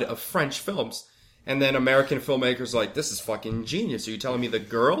flood of French films. And then American filmmakers are like, this is fucking genius. Are you telling me the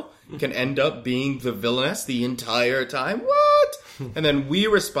girl can end up being the villainess the entire time? What? And then we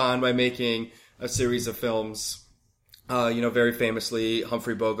respond by making a series of films. Very famously,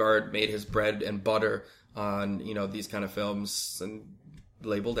 Humphrey Bogart made his bread and butter on, these kind of films and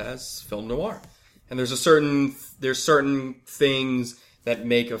labeled as film noir. And there's certain things that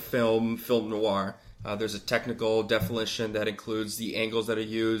make a film noir. There's a technical definition that includes the angles that are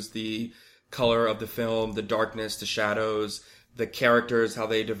used, the color of the film, the darkness, the shadows, the characters, how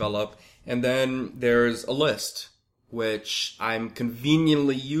they develop. And then there's a list, which I'm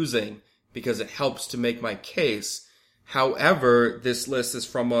conveniently using because it helps to make my case. However, this list is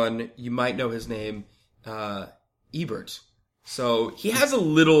from one, you might know his name, Ebert. So he has a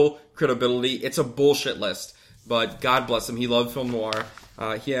little credibility. It's a bullshit list, but God bless him. He loved film noir.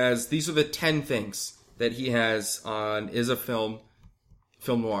 These are the 10 things that he has on, is a film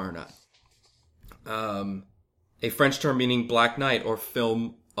noir or not. A French term meaning black night or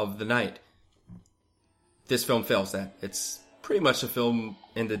film of the night. This film fails that. It's pretty much a film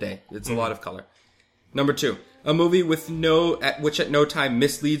in the day. It's a lot of color. Number 2, a movie which at no time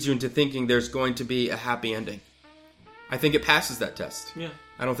misleads you into thinking there's going to be a happy ending. I think it passes that test. Yeah.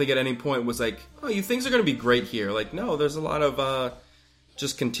 I don't think at any point was like, things are going to be great here. Like, no, there's a lot of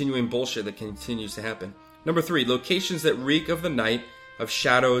just continuing bullshit that continues to happen. Number 3, locations that reek of the night, of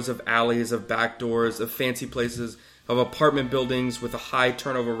shadows, of alleys, of back doors, of fancy places, of apartment buildings with a high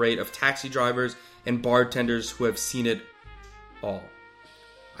turnover rate, of taxi drivers and bartenders who have seen it all.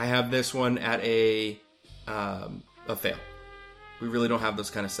 I have this one at a fail. We really don't have those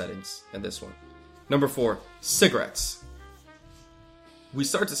kind of settings in this one. Number 4, cigarettes. We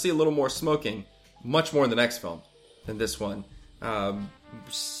start to see a little more smoking, much more in the next film than this one.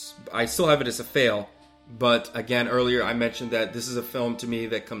 I still have it as a fail, but again, earlier I mentioned that this is a film to me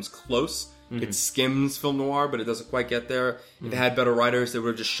that comes close. Mm-hmm. It skims film noir, but it doesn't quite get there. Mm-hmm. If it had better writers, they would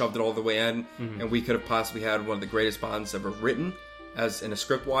have just shoved it all the way in, and we could have possibly had one of the greatest Bonds ever written, as in a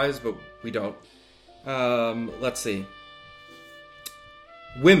script-wise, but we don't. Let's see.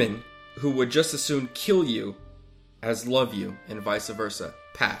 Women who would just as soon kill you as love you, and vice versa.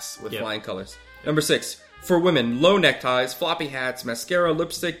 Pass with flying colors. Number 6. For women, low neckties, floppy hats, mascara,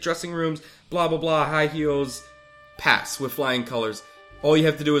 lipstick, dressing rooms, blah blah blah, high heels. Pass with flying colors. All you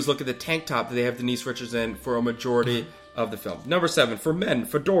have to do is look at the tank top that they have Denise Richards in for a majority of the film. Number 7. For men,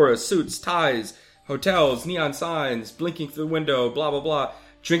 fedoras, suits, ties, hotels, neon signs, blinking through the window, blah blah blah,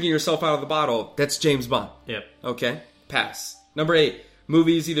 drinking yourself out of the bottle. That's James Bond. Yep. Okay. Pass. Number 8.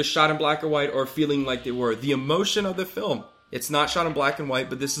 Movies either shot in black or white or feeling like they were. The emotion of the film. It's not shot in black and white,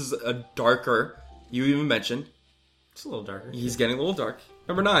 but this is a darker. You even mentioned. It's a little darker. He's getting a little dark.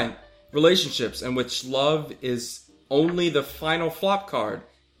 Number 9. Relationships in which love is only the final flop card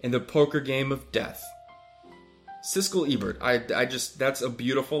in the poker game of death. Siskel Ebert. I just, that's a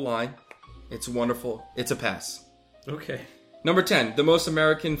beautiful line. It's wonderful. It's a pass. Okay. Number 10. The most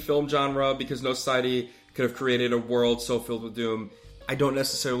American film genre because no society could have created a world so filled with doom. I don't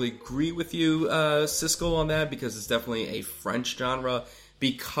necessarily agree with you, Siskel, on that because it's definitely a French genre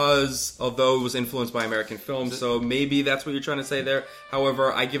because although it was influenced by American films, so maybe that's what you're trying to say there.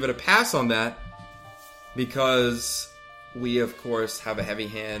 However, I give it a pass on that because we, of course, have a heavy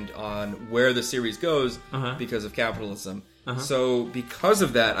hand on where the series goes because of capitalism. So because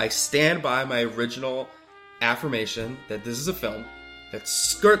of that, I stand by my original affirmation that this is a film that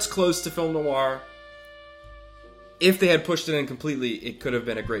skirts close to film noir. If they had pushed it in completely, it could have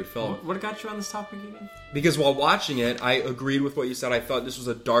been a great film. What got you on this topic again? Because while watching it, I agreed with what you said. I thought this was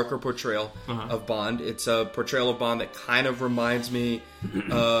a darker portrayal of Bond. It's a portrayal of Bond that kind of reminds me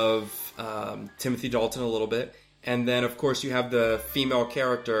of Timothy Dalton a little bit. And then, of course, you have the female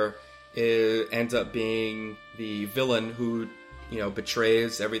character. It ends up being the villain who,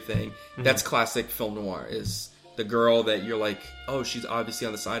 betrays everything. That's classic film noir, is the girl that you're like, oh, she's obviously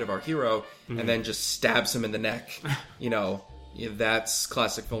on the side of our hero, and then just stabs him in the neck. That's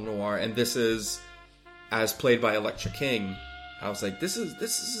classic film noir. And this is, as played by Electra King, I was like, this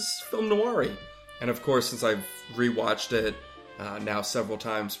is film noir-y. And of course, since I've rewatched it now several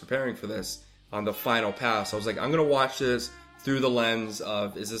times preparing for this, on the final pass, I was like, I'm going to watch this through the lens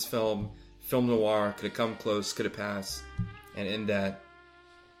of, is this film noir? Could it come close? Could it pass? And in that,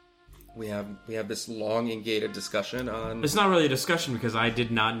 we have this long and gated discussion on... It's not really a discussion because I did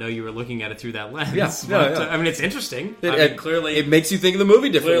not know you were looking at it through that lens. Yeah. I mean, it's interesting. Clearly, it makes you think of the movie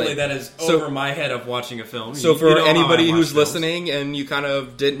differently. Clearly, that is over my head of watching a film. So for anybody who's listening and you kind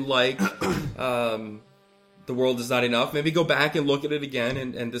of didn't like The World Is Not Enough, maybe go back and look at it again.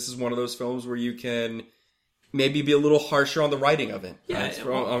 And this is one of those films where you can maybe be a little harsher on the writing of it. Yeah,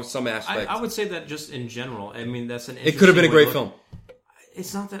 on some aspects. I would say that just in general. I mean, that's an It could have been a great film.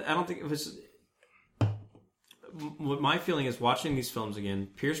 It's not that... I don't think it was... What my feeling is, watching these films again,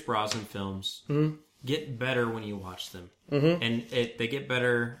 Pierce Brosnan films get better when you watch them. And they get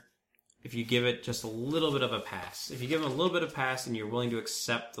better if you give it just a little bit of a pass. If you give them a little bit of pass and you're willing to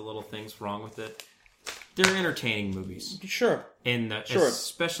accept the little things wrong with it, they're entertaining movies. Sure. And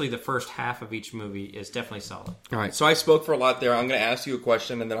especially the first half of each movie is definitely solid. All right, so I spoke for a lot there. I'm going to ask you a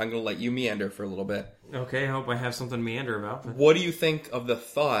question, and then I'm going to let you meander for a little bit. Okay, I hope I have something to meander about. But... What do you think of the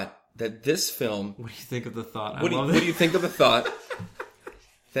thought that this film... What do you think of the thought? What do you think of the thought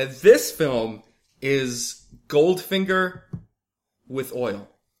that this film is Goldfinger with oil?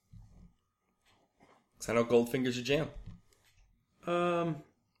 Because I know Goldfinger's your jam.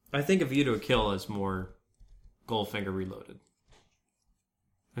 I think A View to a Kill is more Goldfinger Reloaded.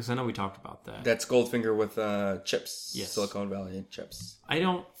 Because I know we talked about that. That's Goldfinger with chips. Yes. Silicon Valley chips. I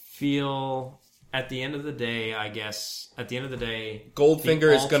don't feel... At the end of the day,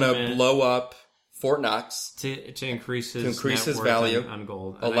 Goldfinger is going to blow up Fort Knox to increase his value on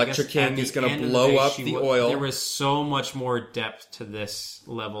gold. Electra King is going to blow up the oil. There was so much more depth to this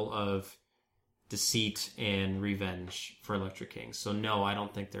level of deceit and revenge for Electra King. So no, I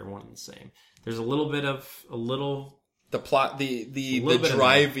don't think they're one and the same. There's a little the plot, the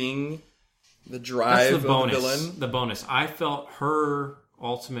driving, the drive of the villain. The bonus. I felt her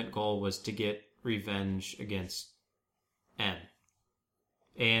ultimate goal was to get revenge against M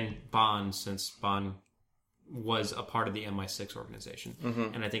and Bond, since Bond was a part of the MI6 organization.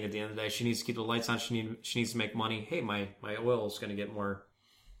 And I think at the end of the day, she needs to keep the lights on. She needs to make money. Hey, my oil is going to get more.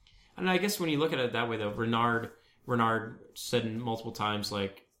 And I guess when you look at it that way, though, Renard said multiple times,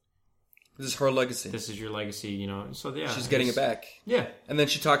 like, this is her legacy. This is your legacy, So yeah, she's getting it back. Yeah, and then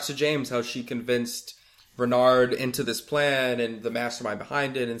she talks to James how she convinced Renard into this plan and the mastermind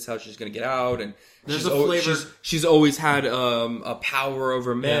behind it, and it's how she's going to get out. And there's a flavor. She's always had a power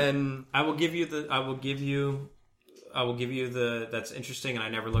over men. Yeah. I will give you the. That's interesting, and I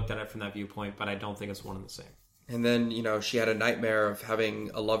never looked at it from that viewpoint, but I don't think it's one and the same. And then she had a nightmare of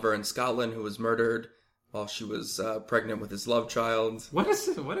having a lover in Scotland who was murdered while she was pregnant with his love child. What is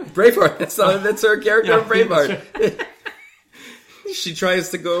it? Braveheart. That's her character in Braveheart. She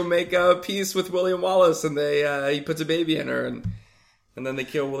tries to go make peace with William Wallace, and he puts a baby in her, and then they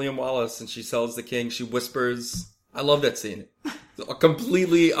kill William Wallace, and she sells the king. She whispers. I love that scene. It's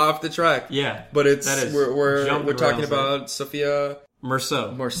completely off the track. Yeah, but we're talking about Sophia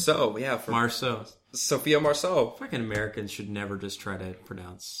Marceau. Yeah, Marceau. Sophia Marceau. Fucking Americans should never just try to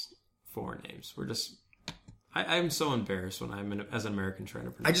pronounce foreign names. We're just. I'm so embarrassed when I'm as an American trying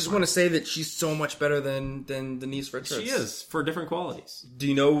to pronounce. I just want to say that she's so much better than Denise Richards. She is, for different qualities. Do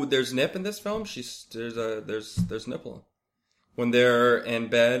you know there's nip in this film? There's nipple when they're in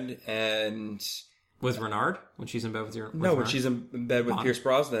bed and with Renard when she's in bed with Renard? When she's in bed with Pierce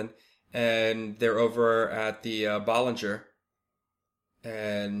Brosnan and they're over at the Bollinger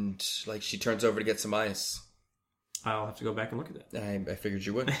and like she turns over to get some ice. I'll have to go back and look at that. I figured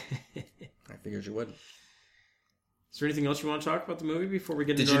you would. I figured you would. Is there anything else you want to talk about the movie before we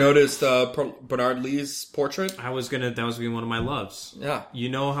get into Did you notice Bernard Lee's portrait? That was going to be one of my loves. Yeah. You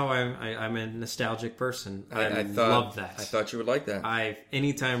know how I'm a nostalgic person. I love that. I thought you would like that.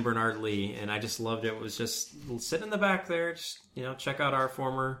 Anytime Bernard Lee, and I just loved it, was just sitting in the back there, just, check out our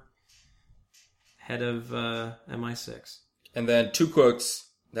former head of MI6. And then two quotes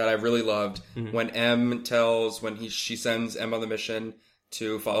that I really loved. Mm-hmm. When she sends M on the mission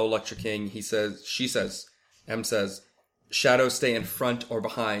to follow Electra King, M says, shadows stay in front or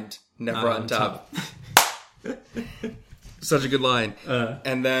behind, never on top. Such a good line.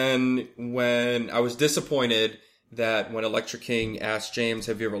 And then when I was disappointed that when Electra King asked James,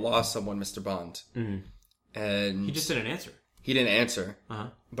 have you ever lost someone, Mr. Bond? Mm-hmm. And he just didn't answer. He didn't answer,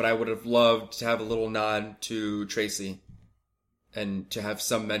 but I would have loved to have a little nod to Tracy, and to have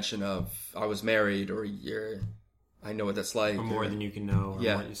some mention of I was married, or I know what that's like, or more than you can know. Or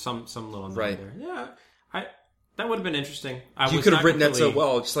more, some little nod there. Yeah, that would have been interesting. You could have written that so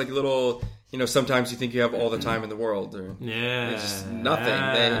well, just like a little. Sometimes you think you have all the time in the world, or it's just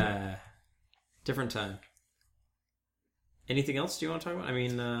nothing. Different time. Anything else do you want to talk about? I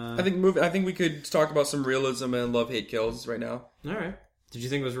mean, I think we could talk about some realism and Love Hate Kills right now. All right. Did you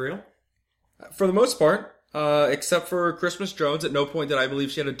think it was real? For the most part, except for Christmas Jones. At no point did I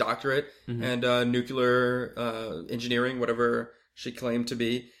believe she had a doctorate and nuclear engineering, whatever she claimed to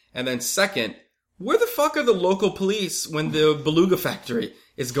be. And then second, where the fuck are the local police when the Beluga factory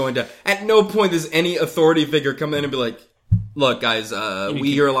is going to? At no point does any authority figure come in and be like, look, guys,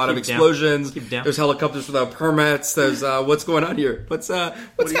 we hear a lot of explosions. There's helicopters without permits. There's what's going on here? What's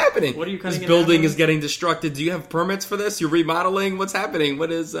happening? What are you cutting? This building is getting destructed. Do you have permits for this? You're remodeling. What's happening?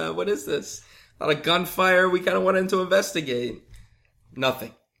 What is this? A lot of gunfire. We kind of went in to investigate.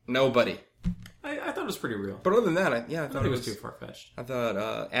 Nothing. Nobody. I thought it was pretty real. But other than that, I thought it was too far fetched. I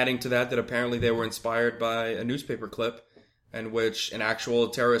thought adding to that apparently they were inspired by a newspaper clip in which an actual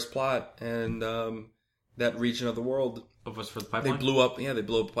terrorist plot and that region of the world. Was for the pipeline? They blew up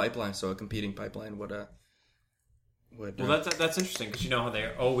a pipeline, so a competing pipeline would well, that's interesting, because you know how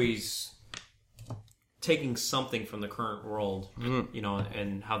they're always taking something from the current world,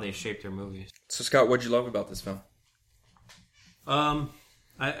 and how they shape their movies. So, Scott, what'd you love about this film? I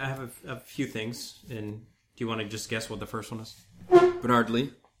have a few things, and do you want to just guess what the first one is? Bernard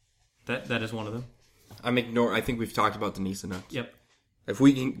Lee. That is one of them. I think we've talked about Denise enough. Yep. If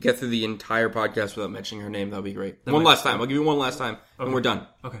we can get through the entire podcast without mentioning her name, that'll be great. One last time. I'll give you one last time, and we're done.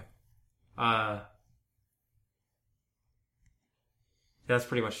 Okay. That's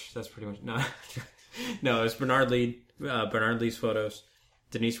pretty much no. No, it's Bernard Lee. Bernard Lee's photos.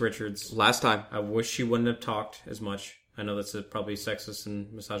 Denise Richards. Last time. I wish she wouldn't have talked as much. I know that's a probably sexist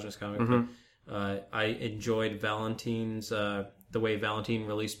and misogynist comic, but I enjoyed Valentine's the way Valentine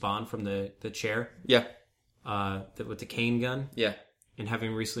released Bond from the chair. Yeah. With the cane gun. Yeah. And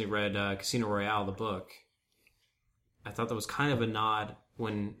having recently read Casino Royale, the book, I thought that was kind of a nod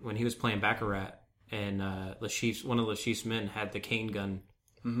when he was playing Baccarat and one of Lachif's men had the cane gun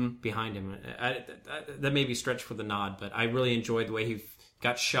behind him. That may be stretched for the nod, but I really enjoyed the way he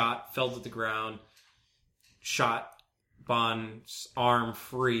got shot, fell to the ground, shot Bond's arm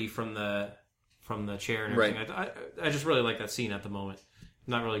free from the chair and everything. Right. I just really like that scene at the moment.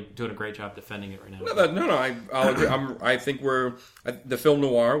 I'm not really doing a great job defending it right now. No, I'll agree. I think the film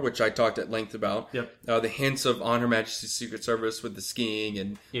noir, which I talked at length about. Yep. The hints of On Her Majesty's Secret Service with the skiing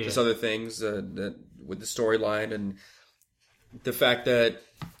and just other things that with the storyline, and the fact that,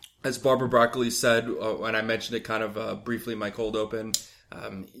 as Barbara Broccoli said, and I mentioned it kind of briefly in my cold open,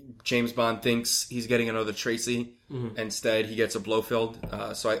 James Bond thinks he's getting another Tracy. Instead, he gets a Blofeld.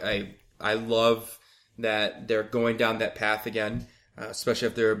 So I love that they're going down that path again. Especially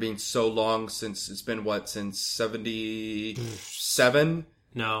if they're being so long since it's been since 77?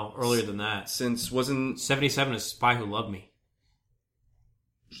 No, earlier than that. Since wasn't 77 is Spy Who Loved Me.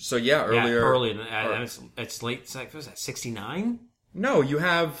 So earlier than that. It's late. Was that 69? No, you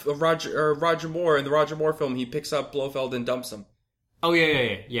have Roger Moore in the Roger Moore film. He picks up Blofeld and dumps him. Oh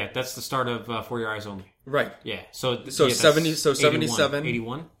yeah. That's the start of For Your Eyes Only. Right. Yeah. 77,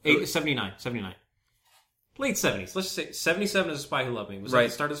 81, 79. Late 70s. Let's just say 77 is A Spy Who Loved Me. Was that the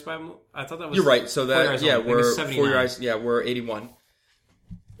start of Spy? I thought that was. You're right. So that we're For Your Eyes. Yeah, we're 81.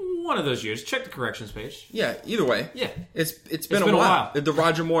 One of those years. Check the corrections page. Yeah. Either way. Yeah. It's been a while. The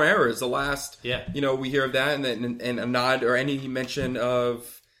Roger Moore era is the last. Yeah. We hear of that, and a nod or any mention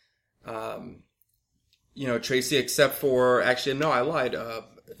of, Tracy, except for actually no, I lied.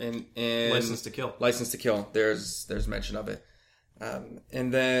 In License to Kill. License to Kill. There's mention of it.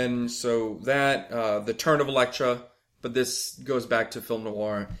 And then, so that, the turn of Elektra, but this goes back to film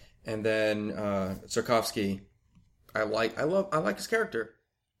noir. And then, Tarkovsky, I like his character.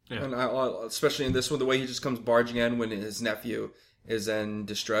 Yeah. And especially in this one, the way he just comes barging in when his nephew is in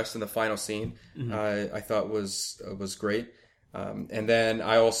distress in the final scene, I thought was great. And then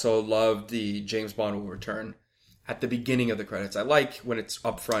I also loved the James Bond will return at the beginning of the credits. I like when it's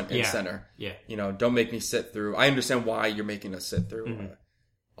up front and center. Yeah. Don't make me sit through. I understand why you're making us sit through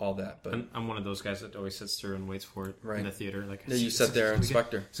all that, but I'm one of those guys that always sits through and waits for it in the theater. Like, you sit there,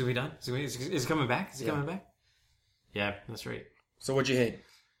 Inspector. Is we done? Is he coming back? Is he coming back? Yeah, that's right. So what'd you hate?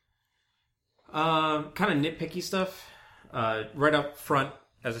 Kind of nitpicky stuff. Right up front,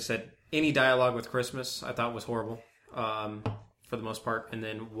 as I said, any dialogue with Christmas I thought was horrible, for the most part. And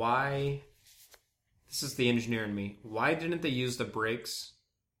then why this is the engineer in me. Why didn't they use the brakes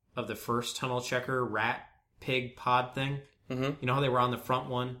of the first tunnel checker rat pig pod thing? Mm-hmm. You know how they were on the front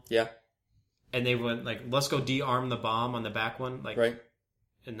one? Yeah. And they went like, let's go de-arm the bomb on the back one. Like, right.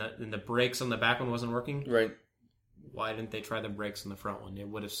 And the brakes on the back one wasn't working. Right. Why didn't they try the brakes on the front one? It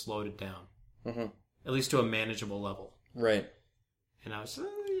would have slowed it down. Mm-hmm. At least to a manageable level. Right. And I was,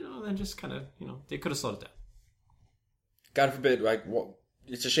 then just kind of, they could have slowed it down. God forbid, like, well,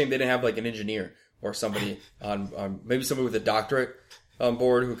 it's a shame they didn't have like an engineer or somebody on maybe somebody with a doctorate on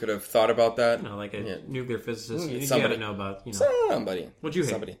board who could have thought about that. Like a nuclear physicist. You got to know about, somebody. What'd you hate?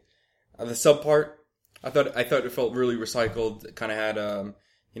 Somebody. The sub part, I thought it felt really recycled. It kind of had,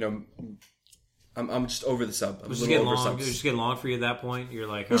 I'm just over the sub. It was just getting long. It was just getting long for you at that point. You're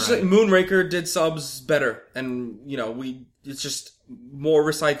like, all right. Like Moonraker did subs better, and it's just more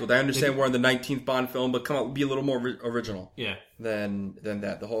recycled. I understand we're in the 19th Bond film, but come on, be a little more original. Yeah. Than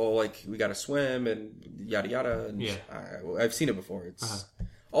that. The whole like we got to swim and yada yada. And yeah. I've seen it before. It's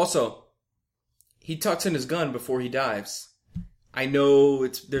also he tucks in his gun before he dives. I know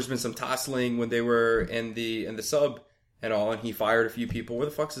there's been some tussling when they were in the sub and all, and he fired a few people. Where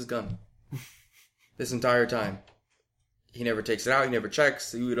the fuck's his gun? This entire time. He never takes it out. He never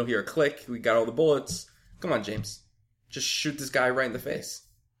checks. We don't hear a click. We got all the bullets. Come on, James. Just shoot this guy right in the face.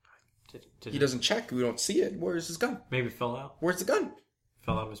 He doesn't check. We don't see it. Where's his gun? Maybe it fell out. Where's the gun?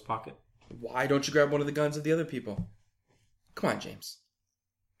 Fell out of his pocket. Why don't you grab one of the guns of the other people? Come on, James.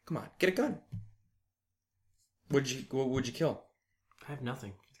 Come on. Get a gun. What would you kill? I have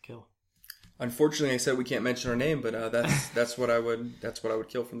nothing to kill. Unfortunately, I said we can't mention her name, but that's what I would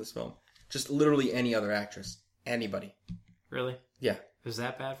kill from this film. Just literally any other actress. Anybody. Really? Yeah. Is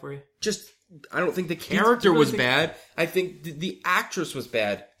that bad for you? Just, I don't think the character was bad. I think the actress was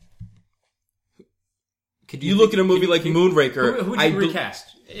bad. You look at a movie like Moonraker. Who would you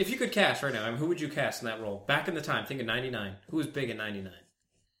recast? If you could cast right now, who would you cast in that role? Back in the time, think of 99. Who was big in 99?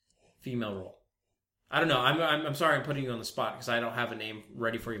 Female role. I don't know. I'm sorry I'm putting you on the spot because I don't have a name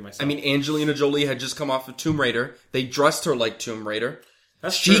ready for you myself. I mean, Angelina Jolie had just come off of Tomb Raider. They dressed her like Tomb Raider.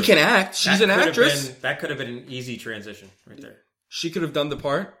 She can act. She's an actress. That could have been an easy transition right there. She could have done the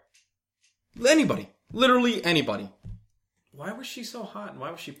part. Anybody. Literally anybody. Why was she so hot and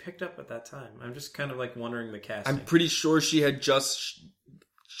why was she picked up at that time? I'm just kind of like wondering the casting. I'm pretty sure she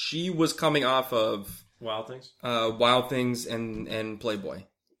was coming off of Wild Things? Wild Things and Playboy.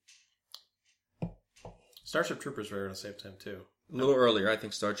 Starship Troopers were around the same time too. A little earlier. I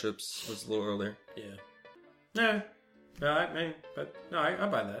think Starships was a little earlier. Yeah. I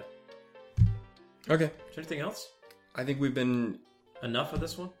buy that. Okay. Is there anything else? I think we've been... Enough of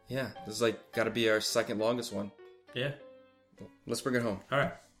this one? Yeah. This is got to be our second longest one. Yeah. Let's bring it home. All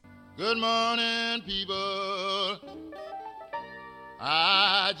right. Good morning, people.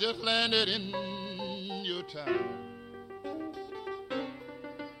 I just landed in your town.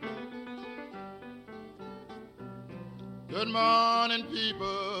 Good morning,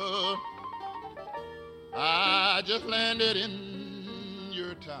 people. I just landed in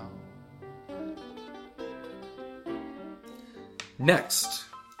your town. Next,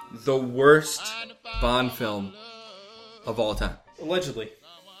 the worst Bond film of all time. Allegedly.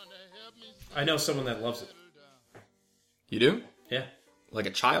 I know someone that loves it. You do? Yeah. Like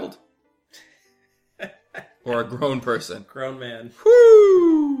a child? Or a grown person? Grown man.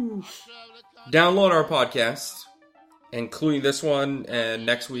 Woo! Download our podcast, including this one and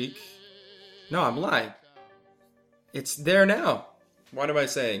next week. No, I'm lying. It's there now. What am I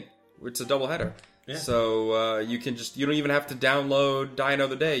saying? It's a doubleheader. Yeah. So you don't even have to download Die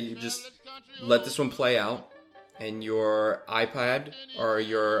Another Day. You just let this one play out. And your iPad or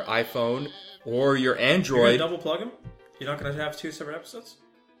your iPhone or your Android. You're going to double plug them? You're not going to have two separate episodes?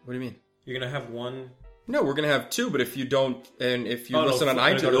 What do you mean? You're going to have one... No, we're going to have two, but if you don't, and if you listen on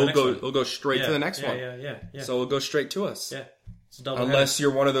iTunes, it'll go straight to the next one. Yeah. So it'll go straight to us. Yeah. It's a double Unless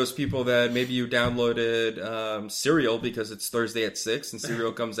you're one of those people that maybe you downloaded Serial because it's Thursday at 6 and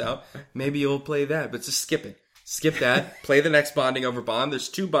Serial comes out. Maybe you'll play that, but just skip it. Skip that. Play the next Bonding Over Bond. There's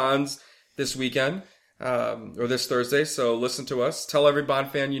 2 Bonds this weekend. Or this Thursday, so listen to us. Tell every Bond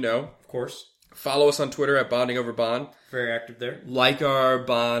fan you know. Of course. Follow us on Twitter at Bonding Over Bond. Very active there. Like our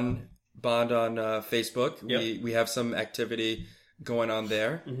Bond on Facebook. Yep. We have some activity going on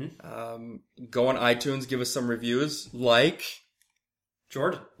there. Mm-hmm. Go on iTunes, give us some reviews. Like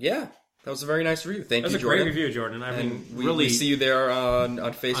Jordan. Yeah, that was a very nice review. Thank you, Jordan. That was a great review, Jordan. I mean, we see you there on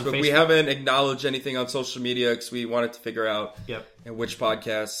Facebook. We haven't acknowledged anything on social media because we wanted to figure out in which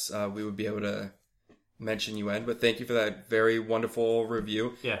podcasts we would be able to mention you in, but thank you for that very wonderful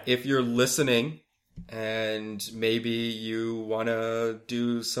review. Yeah. If you're listening and maybe you want to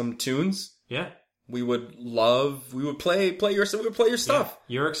do some tunes, We would play your stuff. Yeah.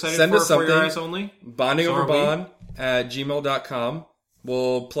 You're excited Send for us something. For Your Eyes Only? bondingoverbond@gmail.com.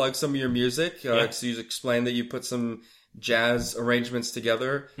 We'll plug some of your music. So you explained that you put some jazz arrangements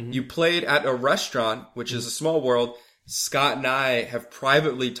together. Mm-hmm. You played at a restaurant, which is a small world. Scott and I have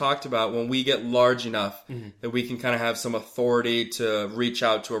privately talked about when we get large enough that we can kind of have some authority to reach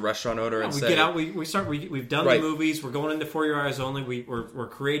out to a restaurant owner and we say, get out. We've done Right. the movies. We're going into For Your Eyes Only. We're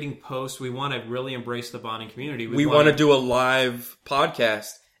creating posts. We want to really embrace the bonding community. We want to do a live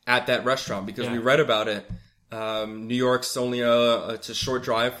podcast at that restaurant because we read about it. New York's only it's a short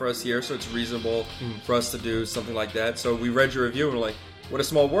drive for us here, so it's reasonable for us to do something like that. So we read your review and we're like, what a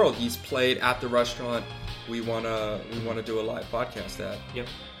small world. He's played at the restaurant. We wanna do a live podcast at. Yep.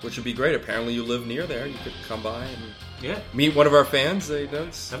 Which would be great. Apparently you live near there. You could come by and Yeah. meet one of our fans. That'd be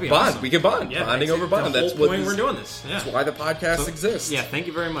bond. awesome. We could bond. Yeah, Bonding that's over it. bond. The That's whole what point we're doing this. Yeah. That's why the podcast exists. Yeah, thank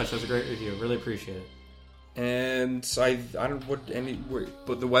you very much. That was a great review. Really appreciate it. And I don't but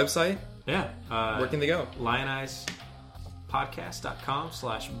the website. Yeah. Where can they go?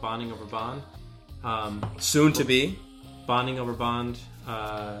 LionEyesPodcast.com/bondingoverbond. Soon to be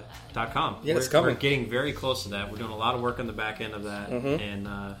bondingoverbond.com. Yeah, it's coming. We're getting very close to that. We're doing a lot of work on the back end of that, and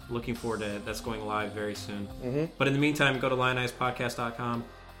looking forward to it. That's going live very soon. But in the meantime, go to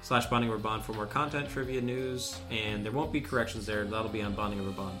LionEyesPodcast.com/bondingoverbond for more content, trivia, news, and there won't be corrections there. That'll be on Bonding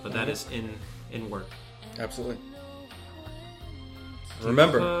Over Bond, but that is in work. Absolutely. Do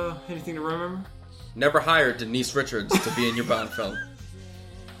Remember, you have, anything to remember? Never hire Denise Richards to be in your Bond film.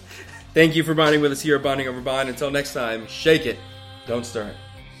 Thank you for bonding with us here at Bonding Over Bond. Until next time, shake it, don't stir it.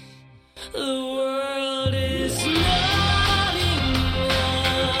 The world is not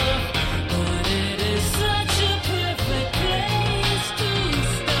enough, but it is such a perfect place to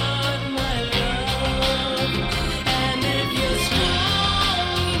start, my love. And if you're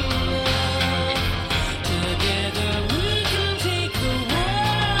strong enough, together we can take the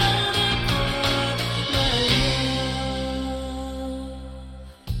world apart, my love.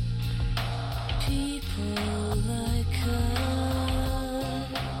 People like us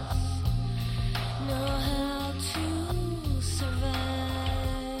know how to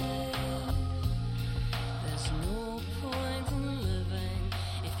survive. There's no point in living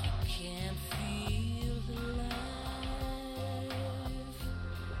if you can't feel alive.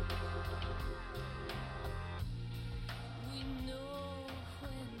 We know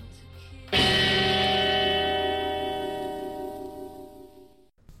when to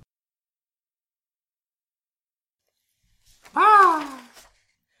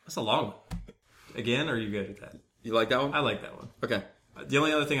That's a long one. Again, or are you good at that? You like that one? I like that one. Okay. The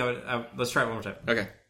only other thing let's try it one more time. Okay.